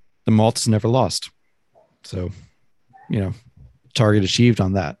 the malt's never lost. So, target achieved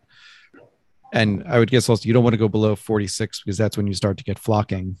on that. And I would guess also you don't want to go below 46 because that's when you start to get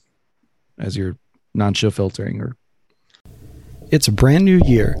flocking as you're non-chill filtering. It's a brand new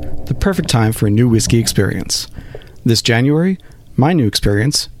year, the perfect time for a new whiskey experience. This January, my new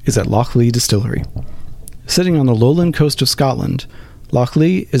experience is at Lochlea Distillery. Sitting on the lowland coast of Scotland,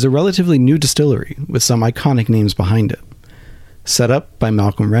 Lochlea is a relatively new distillery with some iconic names behind it. Set up by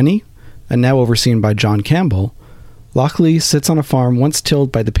Malcolm Rennie and now overseen by John Campbell, Lochlea sits on a farm once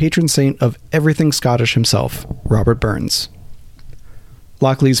tilled by the patron saint of everything Scottish himself, Robert Burns.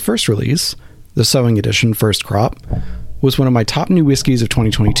 Lochlea's first release, the Sowing Edition First Crop, was one of my top new whiskies of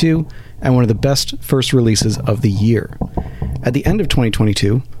 2022 and one of the best first releases of the year. At the end of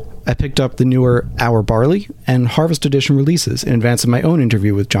 2022, I picked up the newer Our Barley and Harvest Edition releases in advance of my own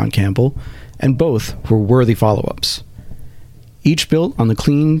interview with John Campbell, and both were worthy follow-ups. Each built on the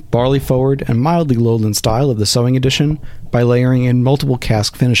clean, barley-forward, and mildly lowland style of the Sowing Edition by layering in multiple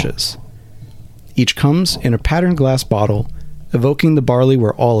cask finishes. Each comes in a patterned glass bottle, evoking the barley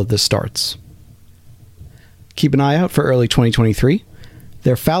where all of this starts. Keep an eye out for early 2023.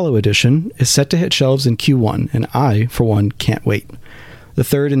 Their Fallow Edition is set to hit shelves in Q1, and I, for one, can't wait. The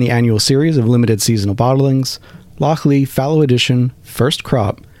third in the annual series of limited seasonal bottlings, Lochlea Fallow Edition First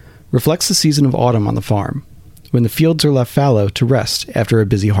Crop reflects the season of autumn on the farm, when the fields are left fallow to rest after a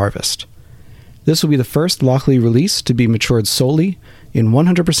busy harvest. This will be the first Lochlea release to be matured solely in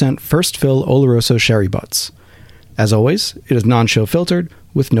 100% first fill Oloroso sherry butts. As always, it is non-chill filtered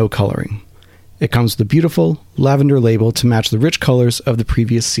with no coloring. It comes with a beautiful lavender label to match the rich colors of the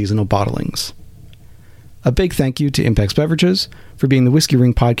previous seasonal bottlings. A big thank you to Impex Beverages for being the Whiskey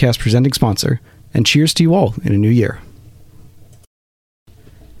Ring podcast presenting sponsor, and cheers to you all in a new year.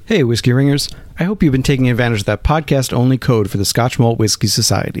 Hey, Whiskey Ringers. I hope you've been taking advantage of that podcast-only code for the Scotch Malt Whiskey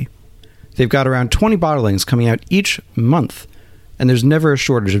Society. They've got around 20 bottlings coming out each month, and there's never a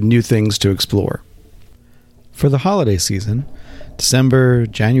shortage of new things to explore. For the holiday season, December,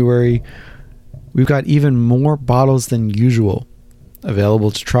 January, we've got even more bottles than usual available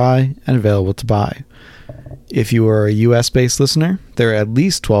to try and available to buy. If you are a US-based listener, there are at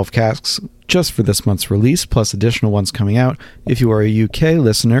least 12 casks just for this month's release, plus additional ones coming out. If you are a UK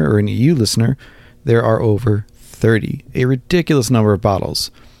listener or an EU listener, there are over 30, a ridiculous number of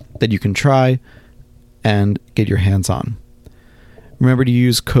bottles that you can try and get your hands on. Remember to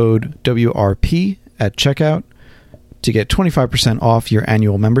use code WRP at checkout to get 25% off your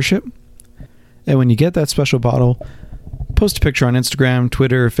annual membership. And when you get that special bottle, post a picture on Instagram,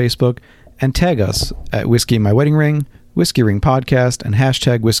 Twitter, or Facebook, and tag us at Whiskey in My Wedding Ring, Whiskey Ring Podcast, and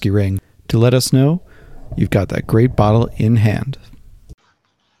hashtag Whiskey Ring to let us know you've got that great bottle in hand. Is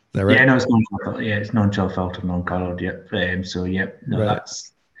that right? Yeah, no, it's non-chill. Yeah, it's non-chill filtered, non-coloured. Yep. That's we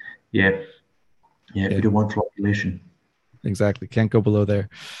don't want flocculation. Exactly. Can't go below there.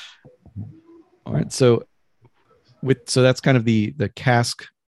 All right. So that's kind of the cask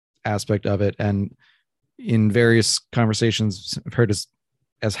aspect of it, and in various conversations, I've heard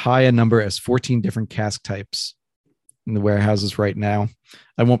as high a number as 14 different cask types in the warehouses right now.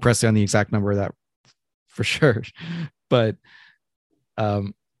 I won't press down the exact number of that for sure, but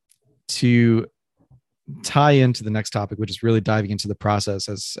to tie into the next topic, which is really diving into the process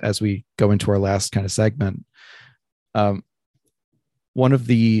as we go into our last kind of segment. One of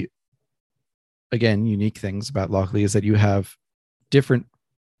the, again, unique things about Lochlea is that you have different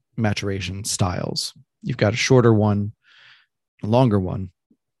maturation styles. You've got a shorter one, a longer one,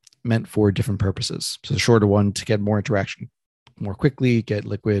 meant for different purposes. So the shorter one to get more interaction more quickly, get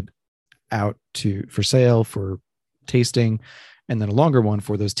liquid out for sale, for tasting, and then a longer one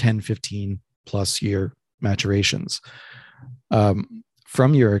for those 10, 15 plus year maturations.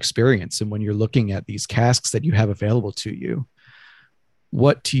 From your experience and when you're looking at these casks that you have available to you,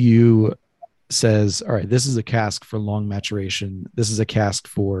 what to you says, all right, this is a cask for long maturation. This is a cask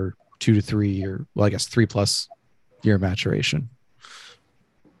for 2 to 3 year, well, I guess 3+ year maturation.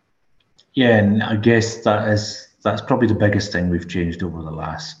 Yeah, and I guess that's probably the biggest thing we've changed over the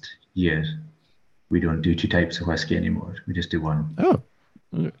last year. We don't do 2 types of whiskey anymore. We just do one. Oh.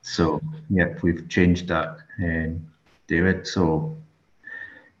 So, we've changed that. The David. So,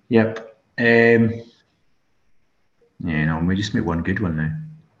 yep. We just make one good one now,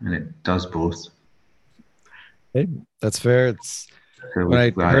 and it does both. Okay, that's fair. It's So when I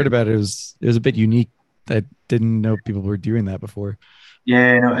we've got heard it. about it, it was a bit unique. I didn't know people were doing that before.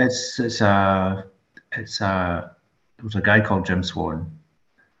 Yeah, no, it's there was a guy called Jim Swan,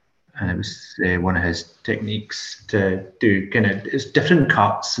 and it was one of his techniques to do kind of it's different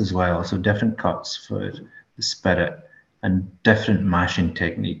cuts as well, so different cuts for the spirit and different mashing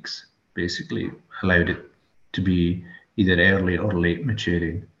techniques. Basically, allowed it to be either early or late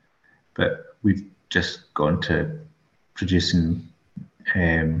maturing. But we've just gone to producing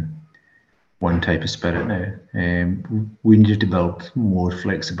um, one type of spirit now. We needed to build more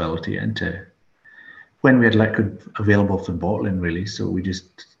flexibility into when we had liquid available for bottling, really. So we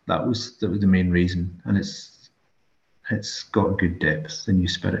just that was the main reason, and it's got good depth, the new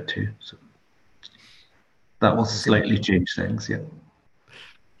spirit too. So that will Okay, slightly change things. Yeah.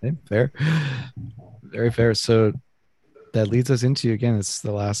 okay, fair, very fair. So that leads us into again. It's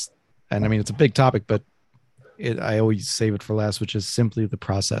the last, and I mean it's a big topic, but I always save it for last, which is simply the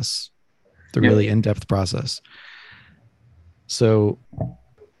process, the really Yep. in-depth process. So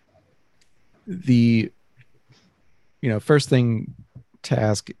the first thing to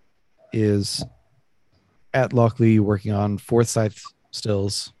ask is at Lochlea working on Forsyth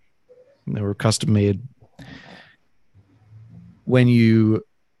stills. They were custom made. When you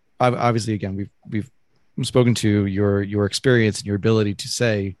obviously again we've spoken to your experience and your ability to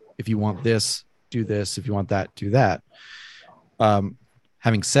say if you want this, do this. If you want that, do that. Um,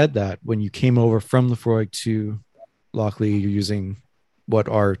 Having said that, when you came over from Lefroy to Lochlea, you're using what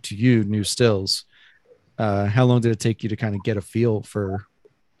are to you new stills. How long did it take you to kind of get a feel for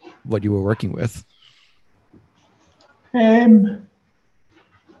what you were working with? Um,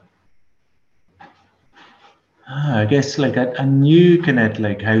 I guess like I knew kind of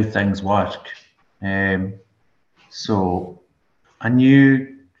like how things work. Um, so I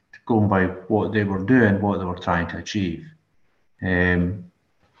knew going by what they were doing, what they were trying to achieve. Um,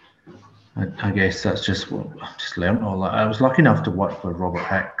 I guess that's just what I just learned all that. I was lucky enough to work with Robert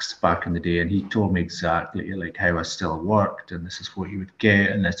Hicks back in the day, and he told me exactly like how I still worked, and this is what you would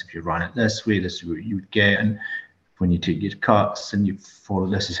get, and this if you run it this way, this is what you would get, and when you take your cuts and you follow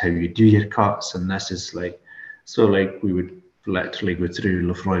this is how you do your cuts, and this is like so like we would literally go through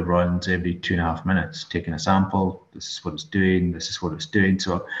Lefroy runs every 2.5 minutes, taking a sample. This is what it's doing. This is what it's doing.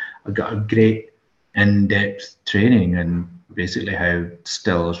 So I got a great in-depth training and basically how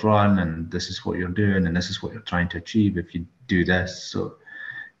stills run and this is what you're doing and this is what you're trying to achieve if you do this. So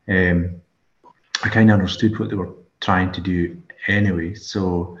um, I kind of understood what they were trying to do anyway.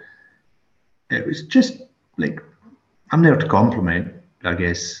 So it was just like I'm there to compliment, I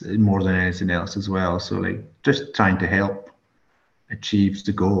guess, more than anything else as well. So like just trying to help achieve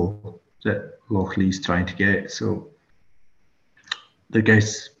the goal that Lochlea's trying to get. So I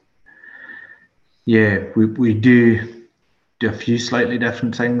guess yeah, we do a few slightly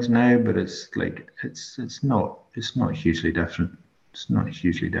different things now, but it's like it's not hugely different. It's not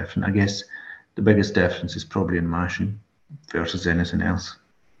hugely different. I guess the biggest difference is probably in mashing versus anything else.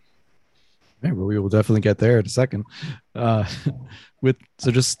 Right, well, we will definitely get there in a second. Uh, with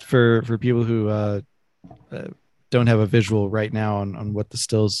so just for people who uh, don't have a visual right now on what the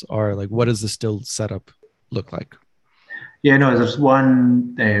stills are, like what does the still setup look like? Yeah, no, there's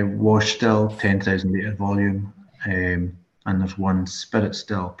one wash still, 10,000 litre volume, and there's one spirit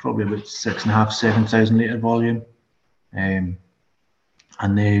still, probably about 6.5, 7,000 litre volume. Um,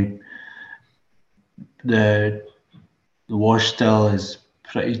 and the the wash still is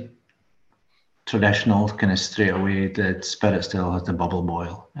pretty traditional, kind of straight away. The spirit still has the bubble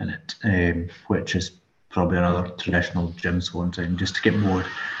boil in it, which is probably another traditional Jim Swan thing, just to get more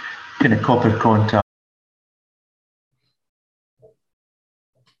kind of copper contact.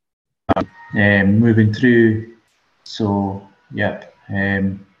 Moving through, so yep.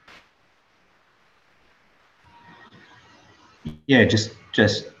 Yeah, just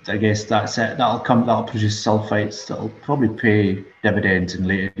I guess that's it. That'll produce sulfites that'll probably pay dividends in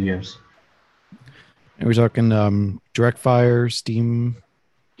later years. Are we talking direct fire, steam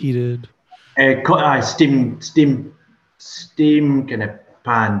heated? Steam kind of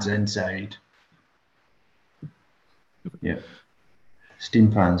pans inside. Yeah,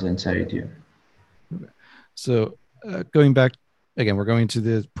 steam pans inside. Yeah. So going back again, we're going to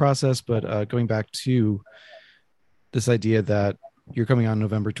the process, but going back to this idea that you're coming on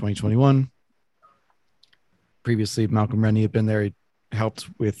November 2021. Previously, Malcolm Rennie had been there. He helped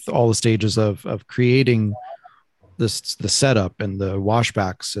with all the stages of creating the setup and the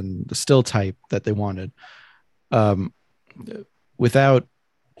washbacks and the still type that they wanted. without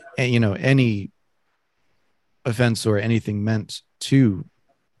any offense or anything meant to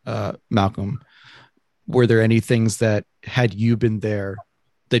Malcolm, were there any things that had you been there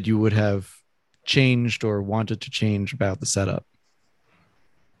that you would have changed or wanted to change about the setup?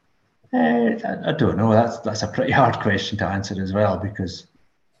 I don't know. That's a pretty hard question to answer as well because,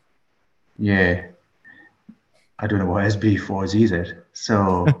 yeah, I don't know what his beef was either.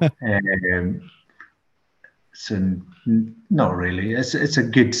 So not really. It's a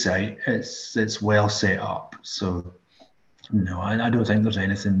good site. It's well set up. So no, I don't think there's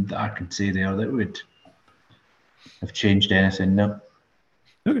anything that I can say there that would have changed anything. No.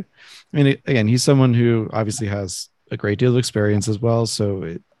 Okay. I mean, again, he's someone who obviously has a great deal of experience as well.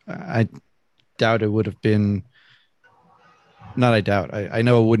 So I doubt it would have been, not I doubt, I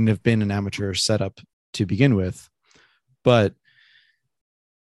know it wouldn't have been an amateur setup to begin with, but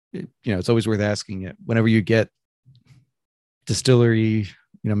it's always worth asking it whenever you get distillery,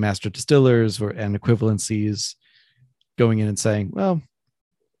 master distillers and equivalencies going in and saying, well,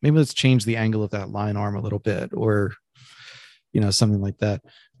 maybe let's change the angle of that line arm a little bit, or something like that.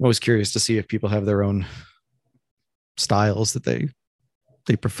 I'm always curious to see if people have their own styles that they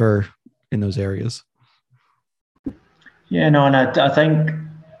prefer in those areas. Yeah, no, and I think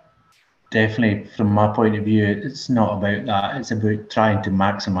definitely from my point of view, it's not about that. It's about trying to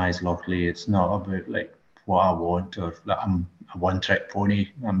maximise Lochlea. It's not about like what I want or that I'm a one-trick pony.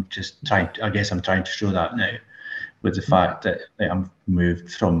 I'm just trying to, I guess I'm trying to show that now with the fact that I'm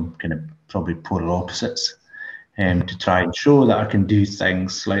moved from kind of probably polar opposites to try and show that I can do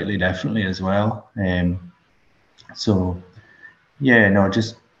things slightly differently as well. So yeah, no,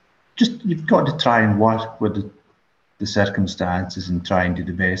 just you've got to try and work with the circumstances and try and do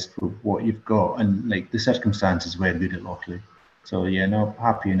the best with what you've got. And like the circumstances were good at Lochlea. So yeah, no,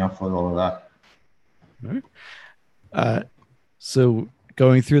 happy enough with all of that. All right. So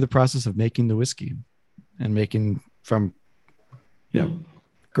going through the process of making the whiskey and making from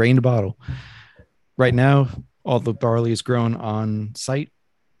grain to bottle. Right now, all the barley is grown on site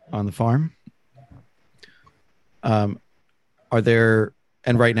on the farm. Are there,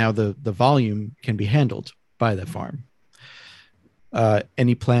 and right now the volume can be handled by the farm.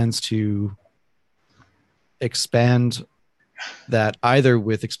 Any plans to expand that either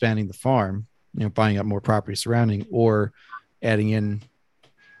with expanding the farm, buying up more property surrounding, or adding in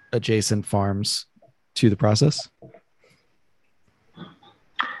adjacent farms to the process?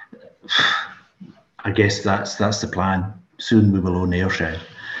 I guess that's the plan. Soon we will own Ayrshire.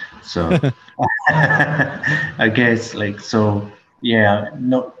 So I guess yeah,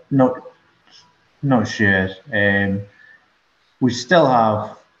 not sure. We still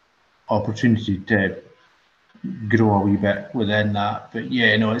have opportunity to grow a wee bit within that, but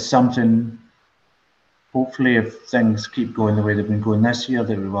yeah, no, it's something. Hopefully, if things keep going the way they've been going this year,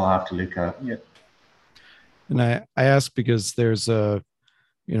 that we will have to look at. Yeah. And I ask because there's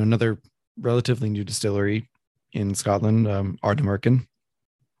another relatively new distillery in Scotland, Ardnamurchan,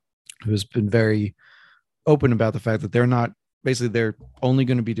 who's been very open about the fact that they're only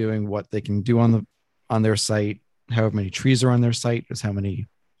going to be doing what they can do on their site. However many trees are on their site is how many,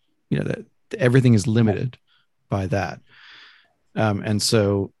 that everything is limited by that. And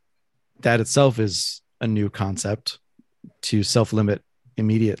so that itself is a new concept to self-limit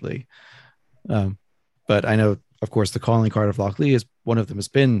immediately. But I know, of course, the calling card of Lochlea is one of them has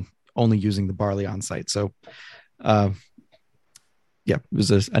been only using the barley on site. So, it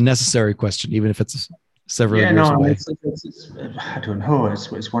was a necessary question, even if it's several years away. I don't know.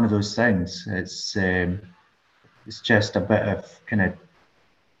 It's one of those things. It's just a bit of kind of,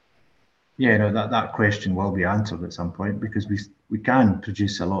 that question will be answered at some point because we can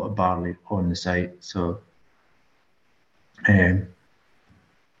produce a lot of barley on the site. So,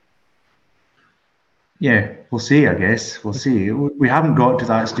 we'll see, I guess. We'll see. We haven't got to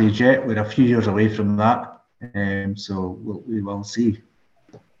that stage yet. We're a few years away from that. So we will see.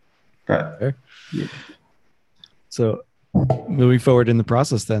 But okay. Yeah. So moving forward in the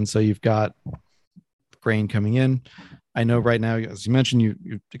process then, so you've got grain coming in. I know right now, as you mentioned,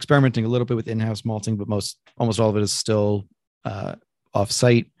 you're experimenting a little bit with in-house malting, but almost all of it is still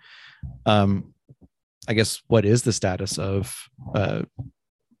off-site. I guess what is the status of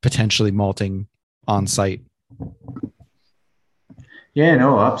potentially malting on site? Yeah,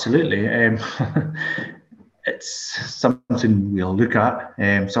 no, absolutely. It's something we'll look at,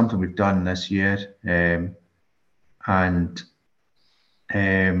 something we've done this year, and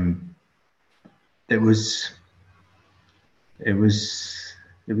it was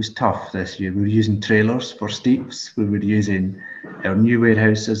tough this year. We were using trailers for steeps. We were using our new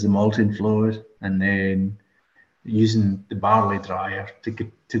warehouse as the malting floor, and then using the barley dryer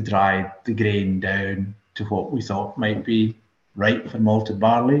to dry the grain down to what we thought might be right for malted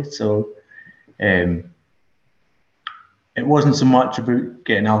barley. So it wasn't so much about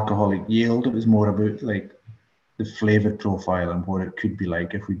getting alcoholic yield, it was more about like the flavour profile and what it could be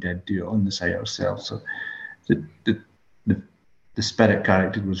like if we did do it on the site ourselves. So the the, the spirit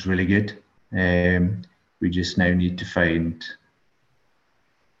character was really good. We just now need to find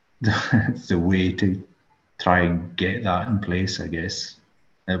the way to try and get that in place, I guess,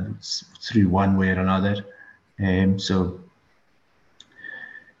 through one way or another. So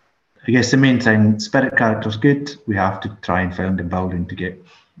I guess the main thing, spirit character's good. We have to try and find a building to get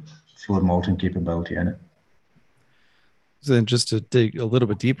floor malting capability in it. So then just to dig a little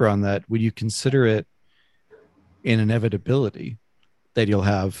bit deeper on that, would you consider it an inevitability that you'll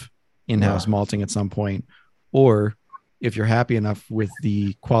have in-house malting at some point? Or if you're happy enough with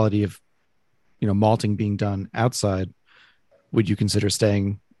the quality of, malting being done outside, would you consider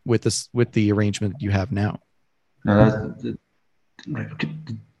staying with the arrangement that you have now? Now,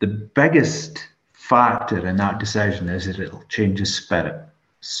 the biggest factor in that decision is that it'll change the spirit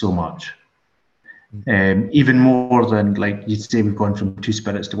so much. Even more than, like you'd say, we've gone from 2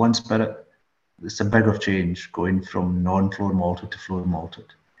 spirits to 1 spirit. It's a bigger change going from non-floor malted to floor malted.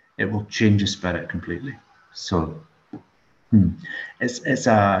 It will change the spirit completely. So it's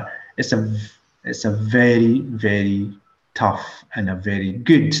a very, very tough and a very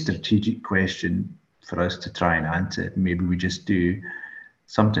good strategic question for us to try and answer. Maybe we just do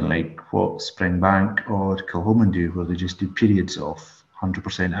something like what Springbank or Kilhoman do, where they just do periods of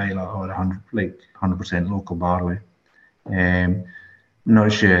 100% Isla or 100% local barley.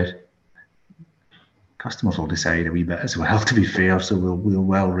 Not sure. Customers will decide a wee bit as well, to be fair, so we'll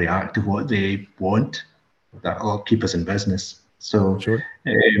well react to what they want. That'll keep us in business. So sure.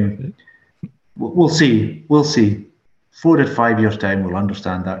 We'll see. We'll see. 4 to 5 years time, we'll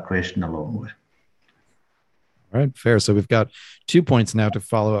understand that question a lot more. All right, fair. So we've got 2 points now to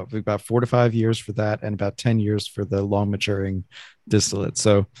follow up. We've got 4 to 5 years for that, and about 10 years for the long maturing distillate.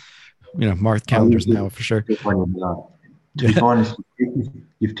 So, mark calendars now for sure. To be honest,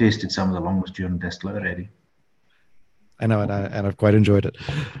 you've tasted some of the longest maturing distillate already. I know, and I've quite enjoyed it.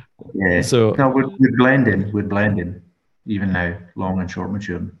 Yeah. So no, we're blending. Even now, long and short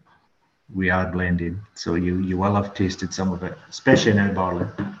maturing, we are blending. So you will have tasted some of it, especially now barley.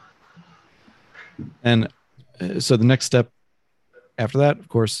 And so the next step after that, of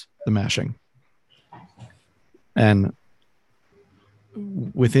course, the mashing. And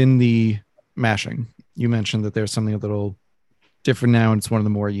within the mashing, you mentioned that there's something a little different now, and it's one of the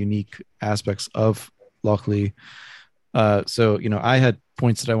more unique aspects of Lochlea. So, I had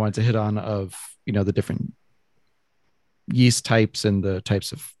points that I wanted to hit on of, the different yeast types and the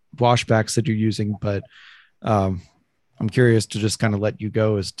types of washbacks that you're using, but I'm curious to just kind of let you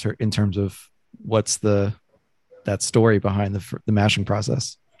go in terms of what's that story behind the mashing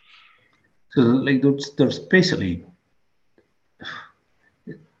process. So like there's basically,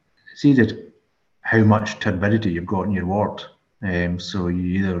 it's either how much turbidity you've got in your wort. So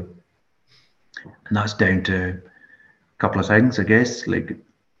you either, and that's down to a couple of things, I guess, like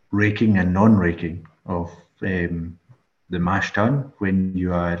raking and non-raking of the mash tun when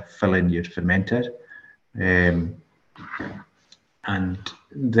you are filling your fermenter. And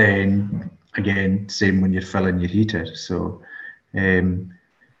then again, same when you're filling your heater. So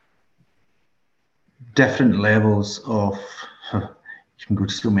different levels of, you can go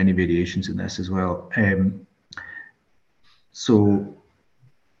to so many variations in this as well. So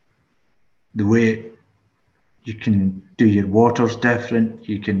the way you can do your water's different.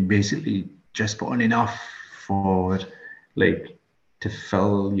 You can basically just put on enough for like to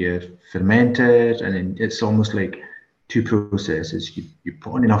fill your fermenter, and then it's almost like 2 processes. You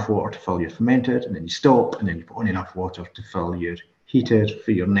put on enough water to fill your fermenter, and then you stop, and then you put on enough water to fill your heater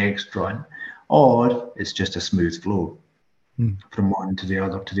for your next run, or it's just a smooth flow from one to the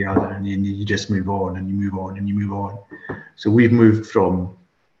other, and you just move on and you move on and you move on. So we've moved from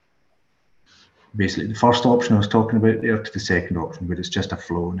basically the first option I was talking about there to the second option, where it's just a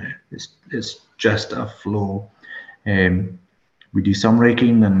flow now. It's just a flow. We do some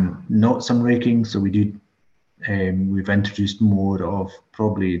raking and not some raking, so we do. We've introduced more of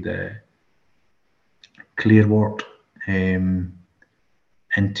probably the clear wort into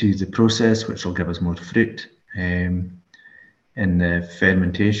the process, which will give us more fruit in the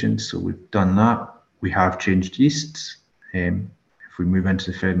fermentation. So we've done that. We have changed yeasts. If we move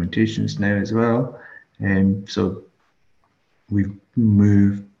into the fermentations now as well, so we've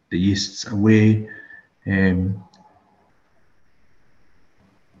moved the yeasts away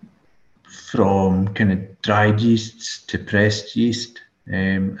from kind of dried yeasts to pressed yeast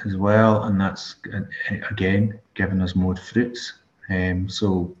as well, and that's again giving us more fruits.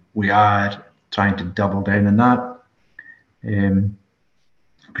 So we are trying to double down on that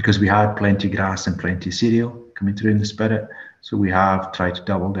because we had plenty grass and plenty cereal coming through in the spirit. So we have tried to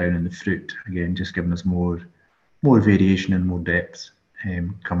double down on the fruit again, just giving us more variation and more depth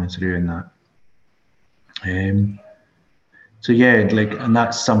coming through in that. So yeah, like, and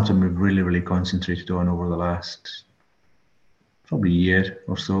that's something we've really concentrated on over the last probably year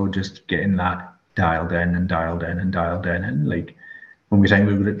or so, just getting that dialed in and dialed in and dialed in. And like when we think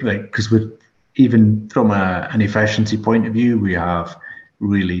we would like, because we're even from an efficiency point of view, we have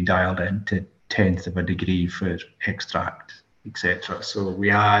really dialed into 10th of a degree for extract, etc. So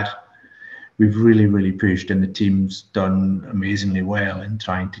we've really pushed, and the team's done amazingly well in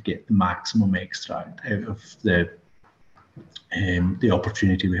trying to get the maximum extract out of the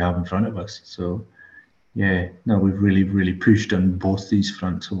opportunity we have in front of us. So yeah, no, we've really pushed on both these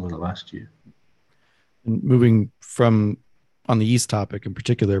fronts over the last year. And moving from, on the yeast topic in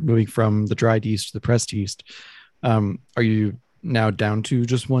particular, moving from the dried yeast to the pressed yeast, are you now down to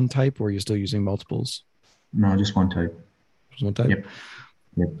just one type, or are you still using multiples? No, just one type. Just one type?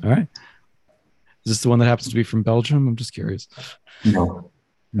 Yep. All right. Is this the one that happens to be from Belgium? I'm just curious. No.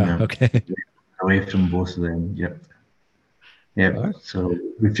 Okay. Away from both of them. Yep. Right. So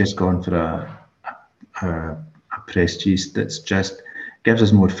we've just gone for a pressed yeast that's just gives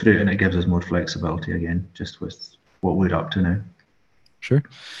us more fruit, and it gives us more flexibility again, just with what we're up to now. Sure.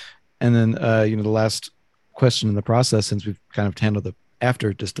 And then, the last question in the process, since we've kind of handled the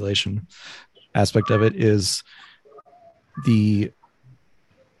after distillation aspect of it, is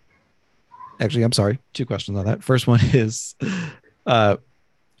I'm sorry, two questions on that. First one is,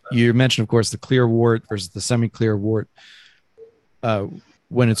 you mentioned, of course, the clear wort versus the semi-clear wort.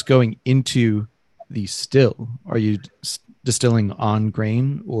 When it's going into the still, are you distilling on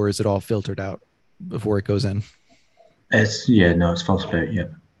grain, or is it all filtered out before it goes in? It's filtered out.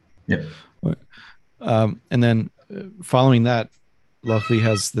 Yep. And then following that, Lochlea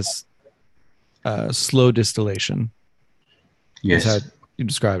has this slow distillation. Yes, is how you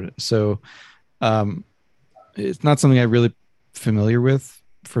described it. So it's not something I'm really familiar with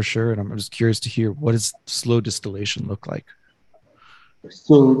for sure, and I'm just curious to hear, what does slow distillation look like?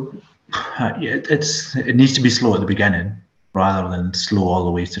 So it needs to be slow at the beginning rather than slow all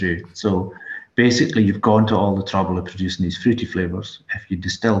the way through. So basically, you've gone to all the trouble of producing these fruity flavors. If you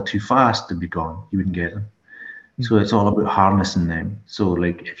distill too fast, they'd be gone. You wouldn't get them. Mm-hmm. So it's all about harnessing them. So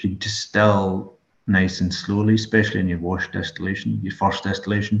like if you distill nice and slowly, especially in your wash distillation, your first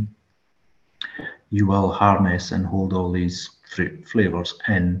distillation, you will harness and hold all these fruit flavors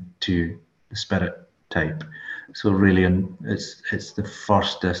into the spirit type. So really, it's the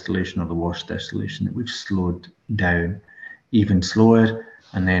first distillation or the wash distillation that we've slowed down even slower,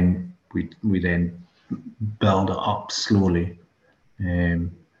 and then we then build it up slowly,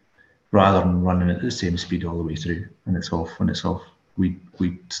 rather than running at the same speed all the way through. And it's off when it's off. We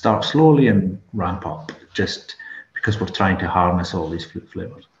start slowly and ramp up, just because we're trying to harness all these fruit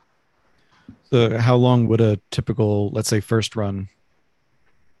flavors. So how long would a typical, let's say, first run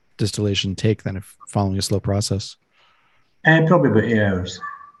distillation take then, if following a slow process? Probably about 8 hours.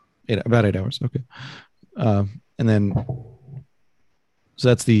 About 8 hours. Okay. And then, so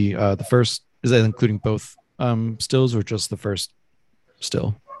that's the first, is that including both stills or just the first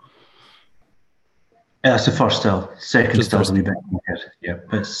still? That's the first still. Second still will be a bit quicker. Yeah,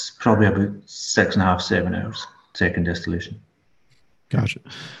 it's probably about 6.5, 7 hours. Second distillation. Gotcha.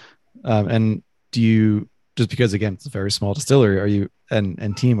 And do you, just because again it's a very small distillery, are you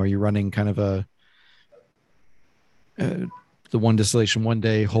and team, are you running kind of a the one distillation one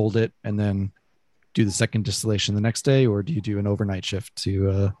day, hold it, and then do the second distillation the next day, or do you do an overnight shift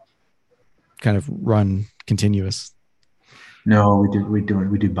to kind of run continuous? No, we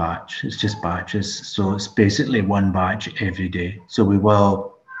do batch. It's just batches. So it's basically one batch every day. So we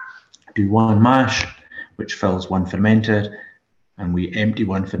will do one mash, which fills one fermenter, and we empty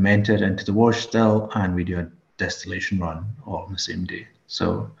one fermenter into the wash still, and we do a distillation run all on the same day.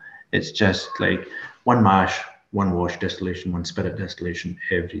 So it's just like one mash, one wash distillation, one spirit distillation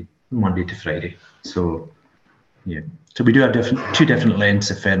every Monday to Friday. So yeah. So we do have two different lengths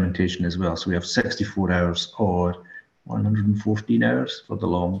of fermentation as well. So we have 64 hours or 114 hours for the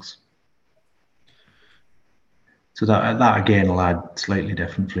longs. So that again will add slightly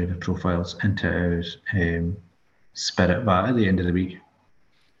different flavour profiles into our spirit vat at the end of the week.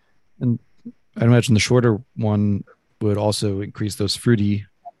 And I'd imagine the shorter one would also increase those fruity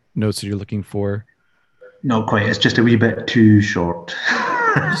notes that you're looking for. Not quite. It's just a wee bit too short.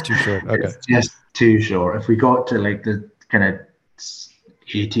 Just too short. Okay. It's just too short. If we got to like the kind of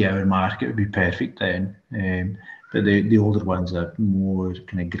 80-hour mark, it would be perfect then. But the older ones are more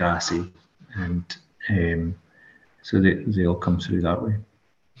kind of grassy, and so they'll come through that way.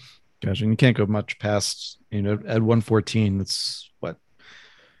 Gotcha. And you can't go much past, at 114, it's what?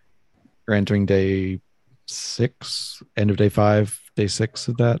 We're entering day 6, end of day 5, day 6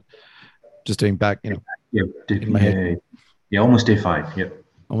 of that. Just doing back, Yeah, in my head. Yeah, almost day 5. Yep.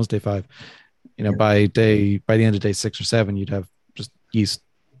 Almost day 5. By the end of day 6 or 7, you'd have just yeast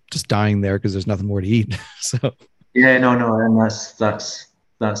just dying there because there's nothing more to eat. So yeah, no, and that's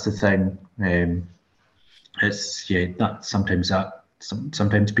the thing. It's that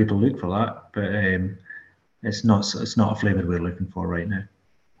sometimes people look for that, but it's not a flavor we're looking for right now.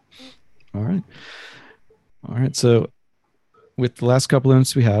 All right. So with the last couple of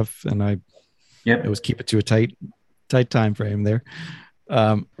minutes we have, and I always keep it to a tight time frame there.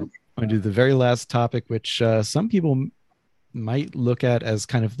 I'm going to do the very last topic, which some people might look at as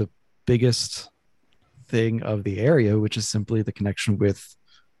kind of the biggest thing of the area, which is simply the connection with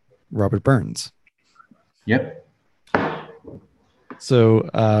Robert Burns. Yep. So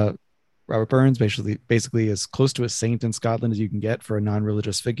Robert Burns basically as close to a saint in Scotland as you can get for a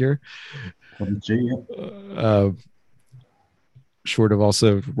non-religious figure. Short of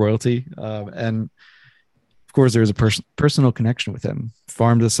also royalty. And of course, there's a personal connection with him.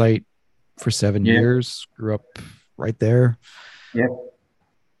 Farmed the site for 7 years, grew up right there. Yeah.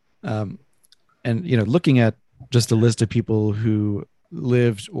 And, looking at just a list of people who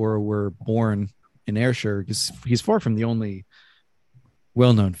lived or were born in Ayrshire, he's far from the only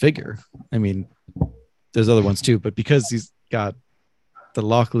well-known figure. I mean, there's other ones too, but because he's got the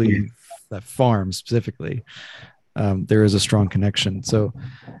Lochlea, that farm specifically, there is a strong connection. So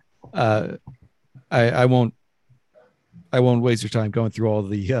I won't waste your time going through all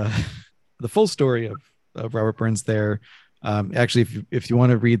the full story of Robert Burns there. Actually, if you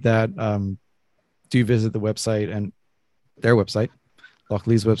want to read that, do visit the website and their website,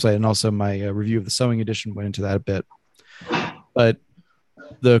 Lochlea's website, and also my review of the sewing edition went into that a bit. But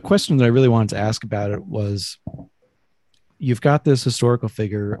the question that I really wanted to ask about it was, you've got this historical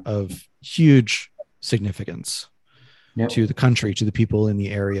figure of huge significance to the country, to the people in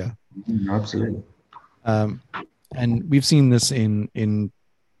the area. Absolutely. And we've seen this in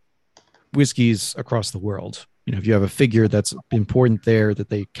whiskeys across the world. If you have a figure that's important there, that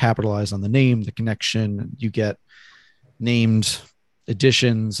they capitalize on the name, the connection, you get named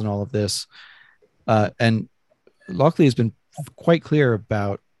editions and all of this. And Lochlea has been quite clear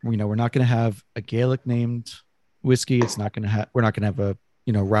about, we're not going to have a Gaelic named whiskey. We're not going to have a,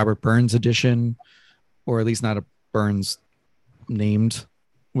 Robert Burns edition, or at least not a Burns named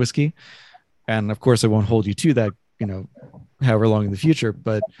whiskey. And of course I won't hold you to that, however long in the future,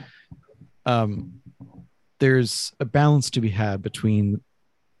 but there's a balance to be had between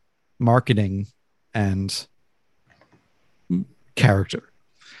marketing and character.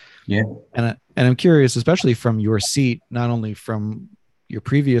 Yeah. And I'm curious, especially from your seat, not only from your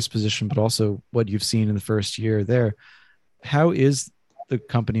previous position, but also what you've seen in the first year there, how is the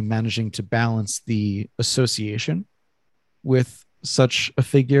company managing to balance the association with such a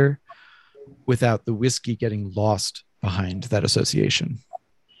figure without the whiskey getting lost behind that association?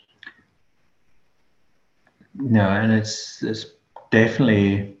 No, and it's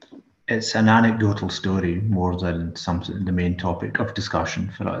definitely, it's an anecdotal story more than something the main topic of discussion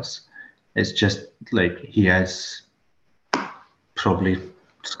for us. It's just like, he is probably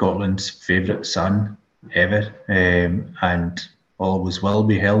Scotland's favourite son ever, and always will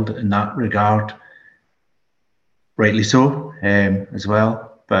be held in that regard, rightly so, as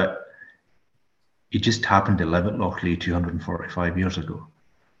well. But he just happened to live at Lochlea 245 years ago.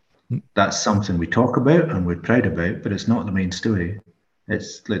 That's something we talk about and we're proud about, but it's not the main story.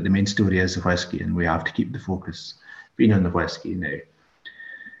 It's like, the main story is the whiskey, and we have to keep the focus being on the whiskey now.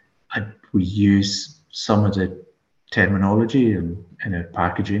 And we use some of the terminology in our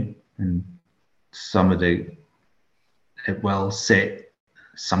packaging, and it will set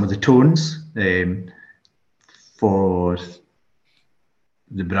some of the tones for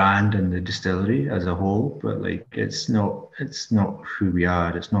the brand and the distillery as a whole, but like, it's not who we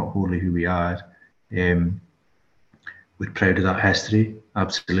are. It's not wholly who we are. We're proud of that history,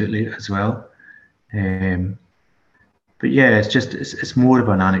 absolutely, as well. But yeah, it's more of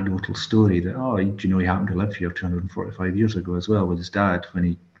an anecdotal story that, he happened to live here 245 years ago as well with his dad, when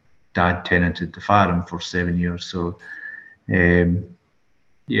he dad tenanted the farm for 7 years. So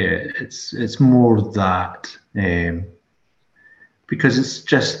it's more that, because it's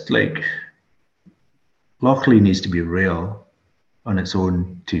just like, Lochlea needs to be real, on its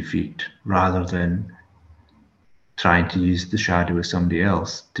own 2 feet, rather than trying to use the shadow of somebody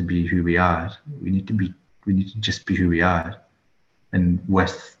else to be who we are. We need to just be who we are, and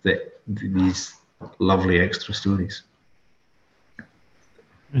with these lovely extra stories.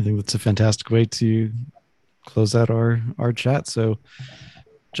 I think that's a fantastic way to close out our chat. So,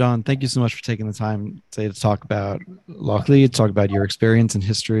 John, thank you so much for taking the time today to talk about Lochlea, talk about your experience and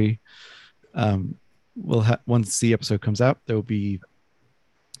history. Once the episode comes out, there will be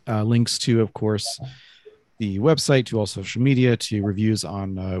links to, of course, the website, to all social media, to reviews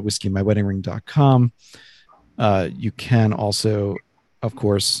on whiskeyinmyweddingring.com. You can also, of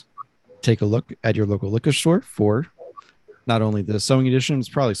course, take a look at your local liquor store for not only the sewing edition, it's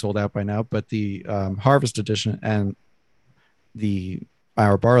probably sold out by now, but the harvest edition and the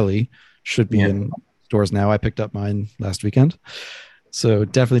our barley should be in stores now. I picked up mine last weekend, so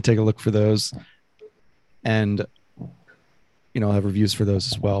definitely take a look for those, and I'll have reviews for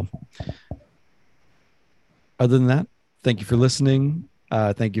those as well. Other than that, thank you for listening.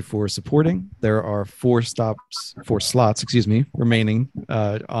 Thank you for supporting. There are 4 slots, remaining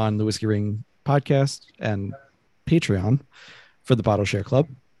on the Whiskey Ring podcast and Patreon for the Bottle Share Club.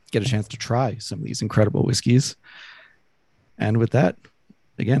 Get a chance to try some of these incredible whiskeys. And with that,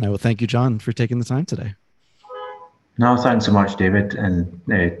 again, I will thank you, John, for taking the time today. No, thanks so much, David, and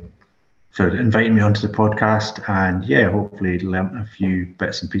for inviting me onto the podcast. And hopefully learn a few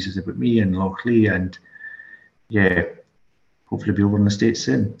bits and pieces about me and Lochlea, and hopefully be over in the States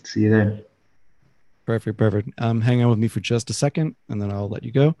soon. See you then. Perfect. Hang on with me for just a second, and then I'll let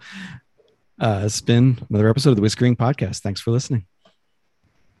you go. It's been another episode of the Whiskey Ring podcast. Thanks for listening.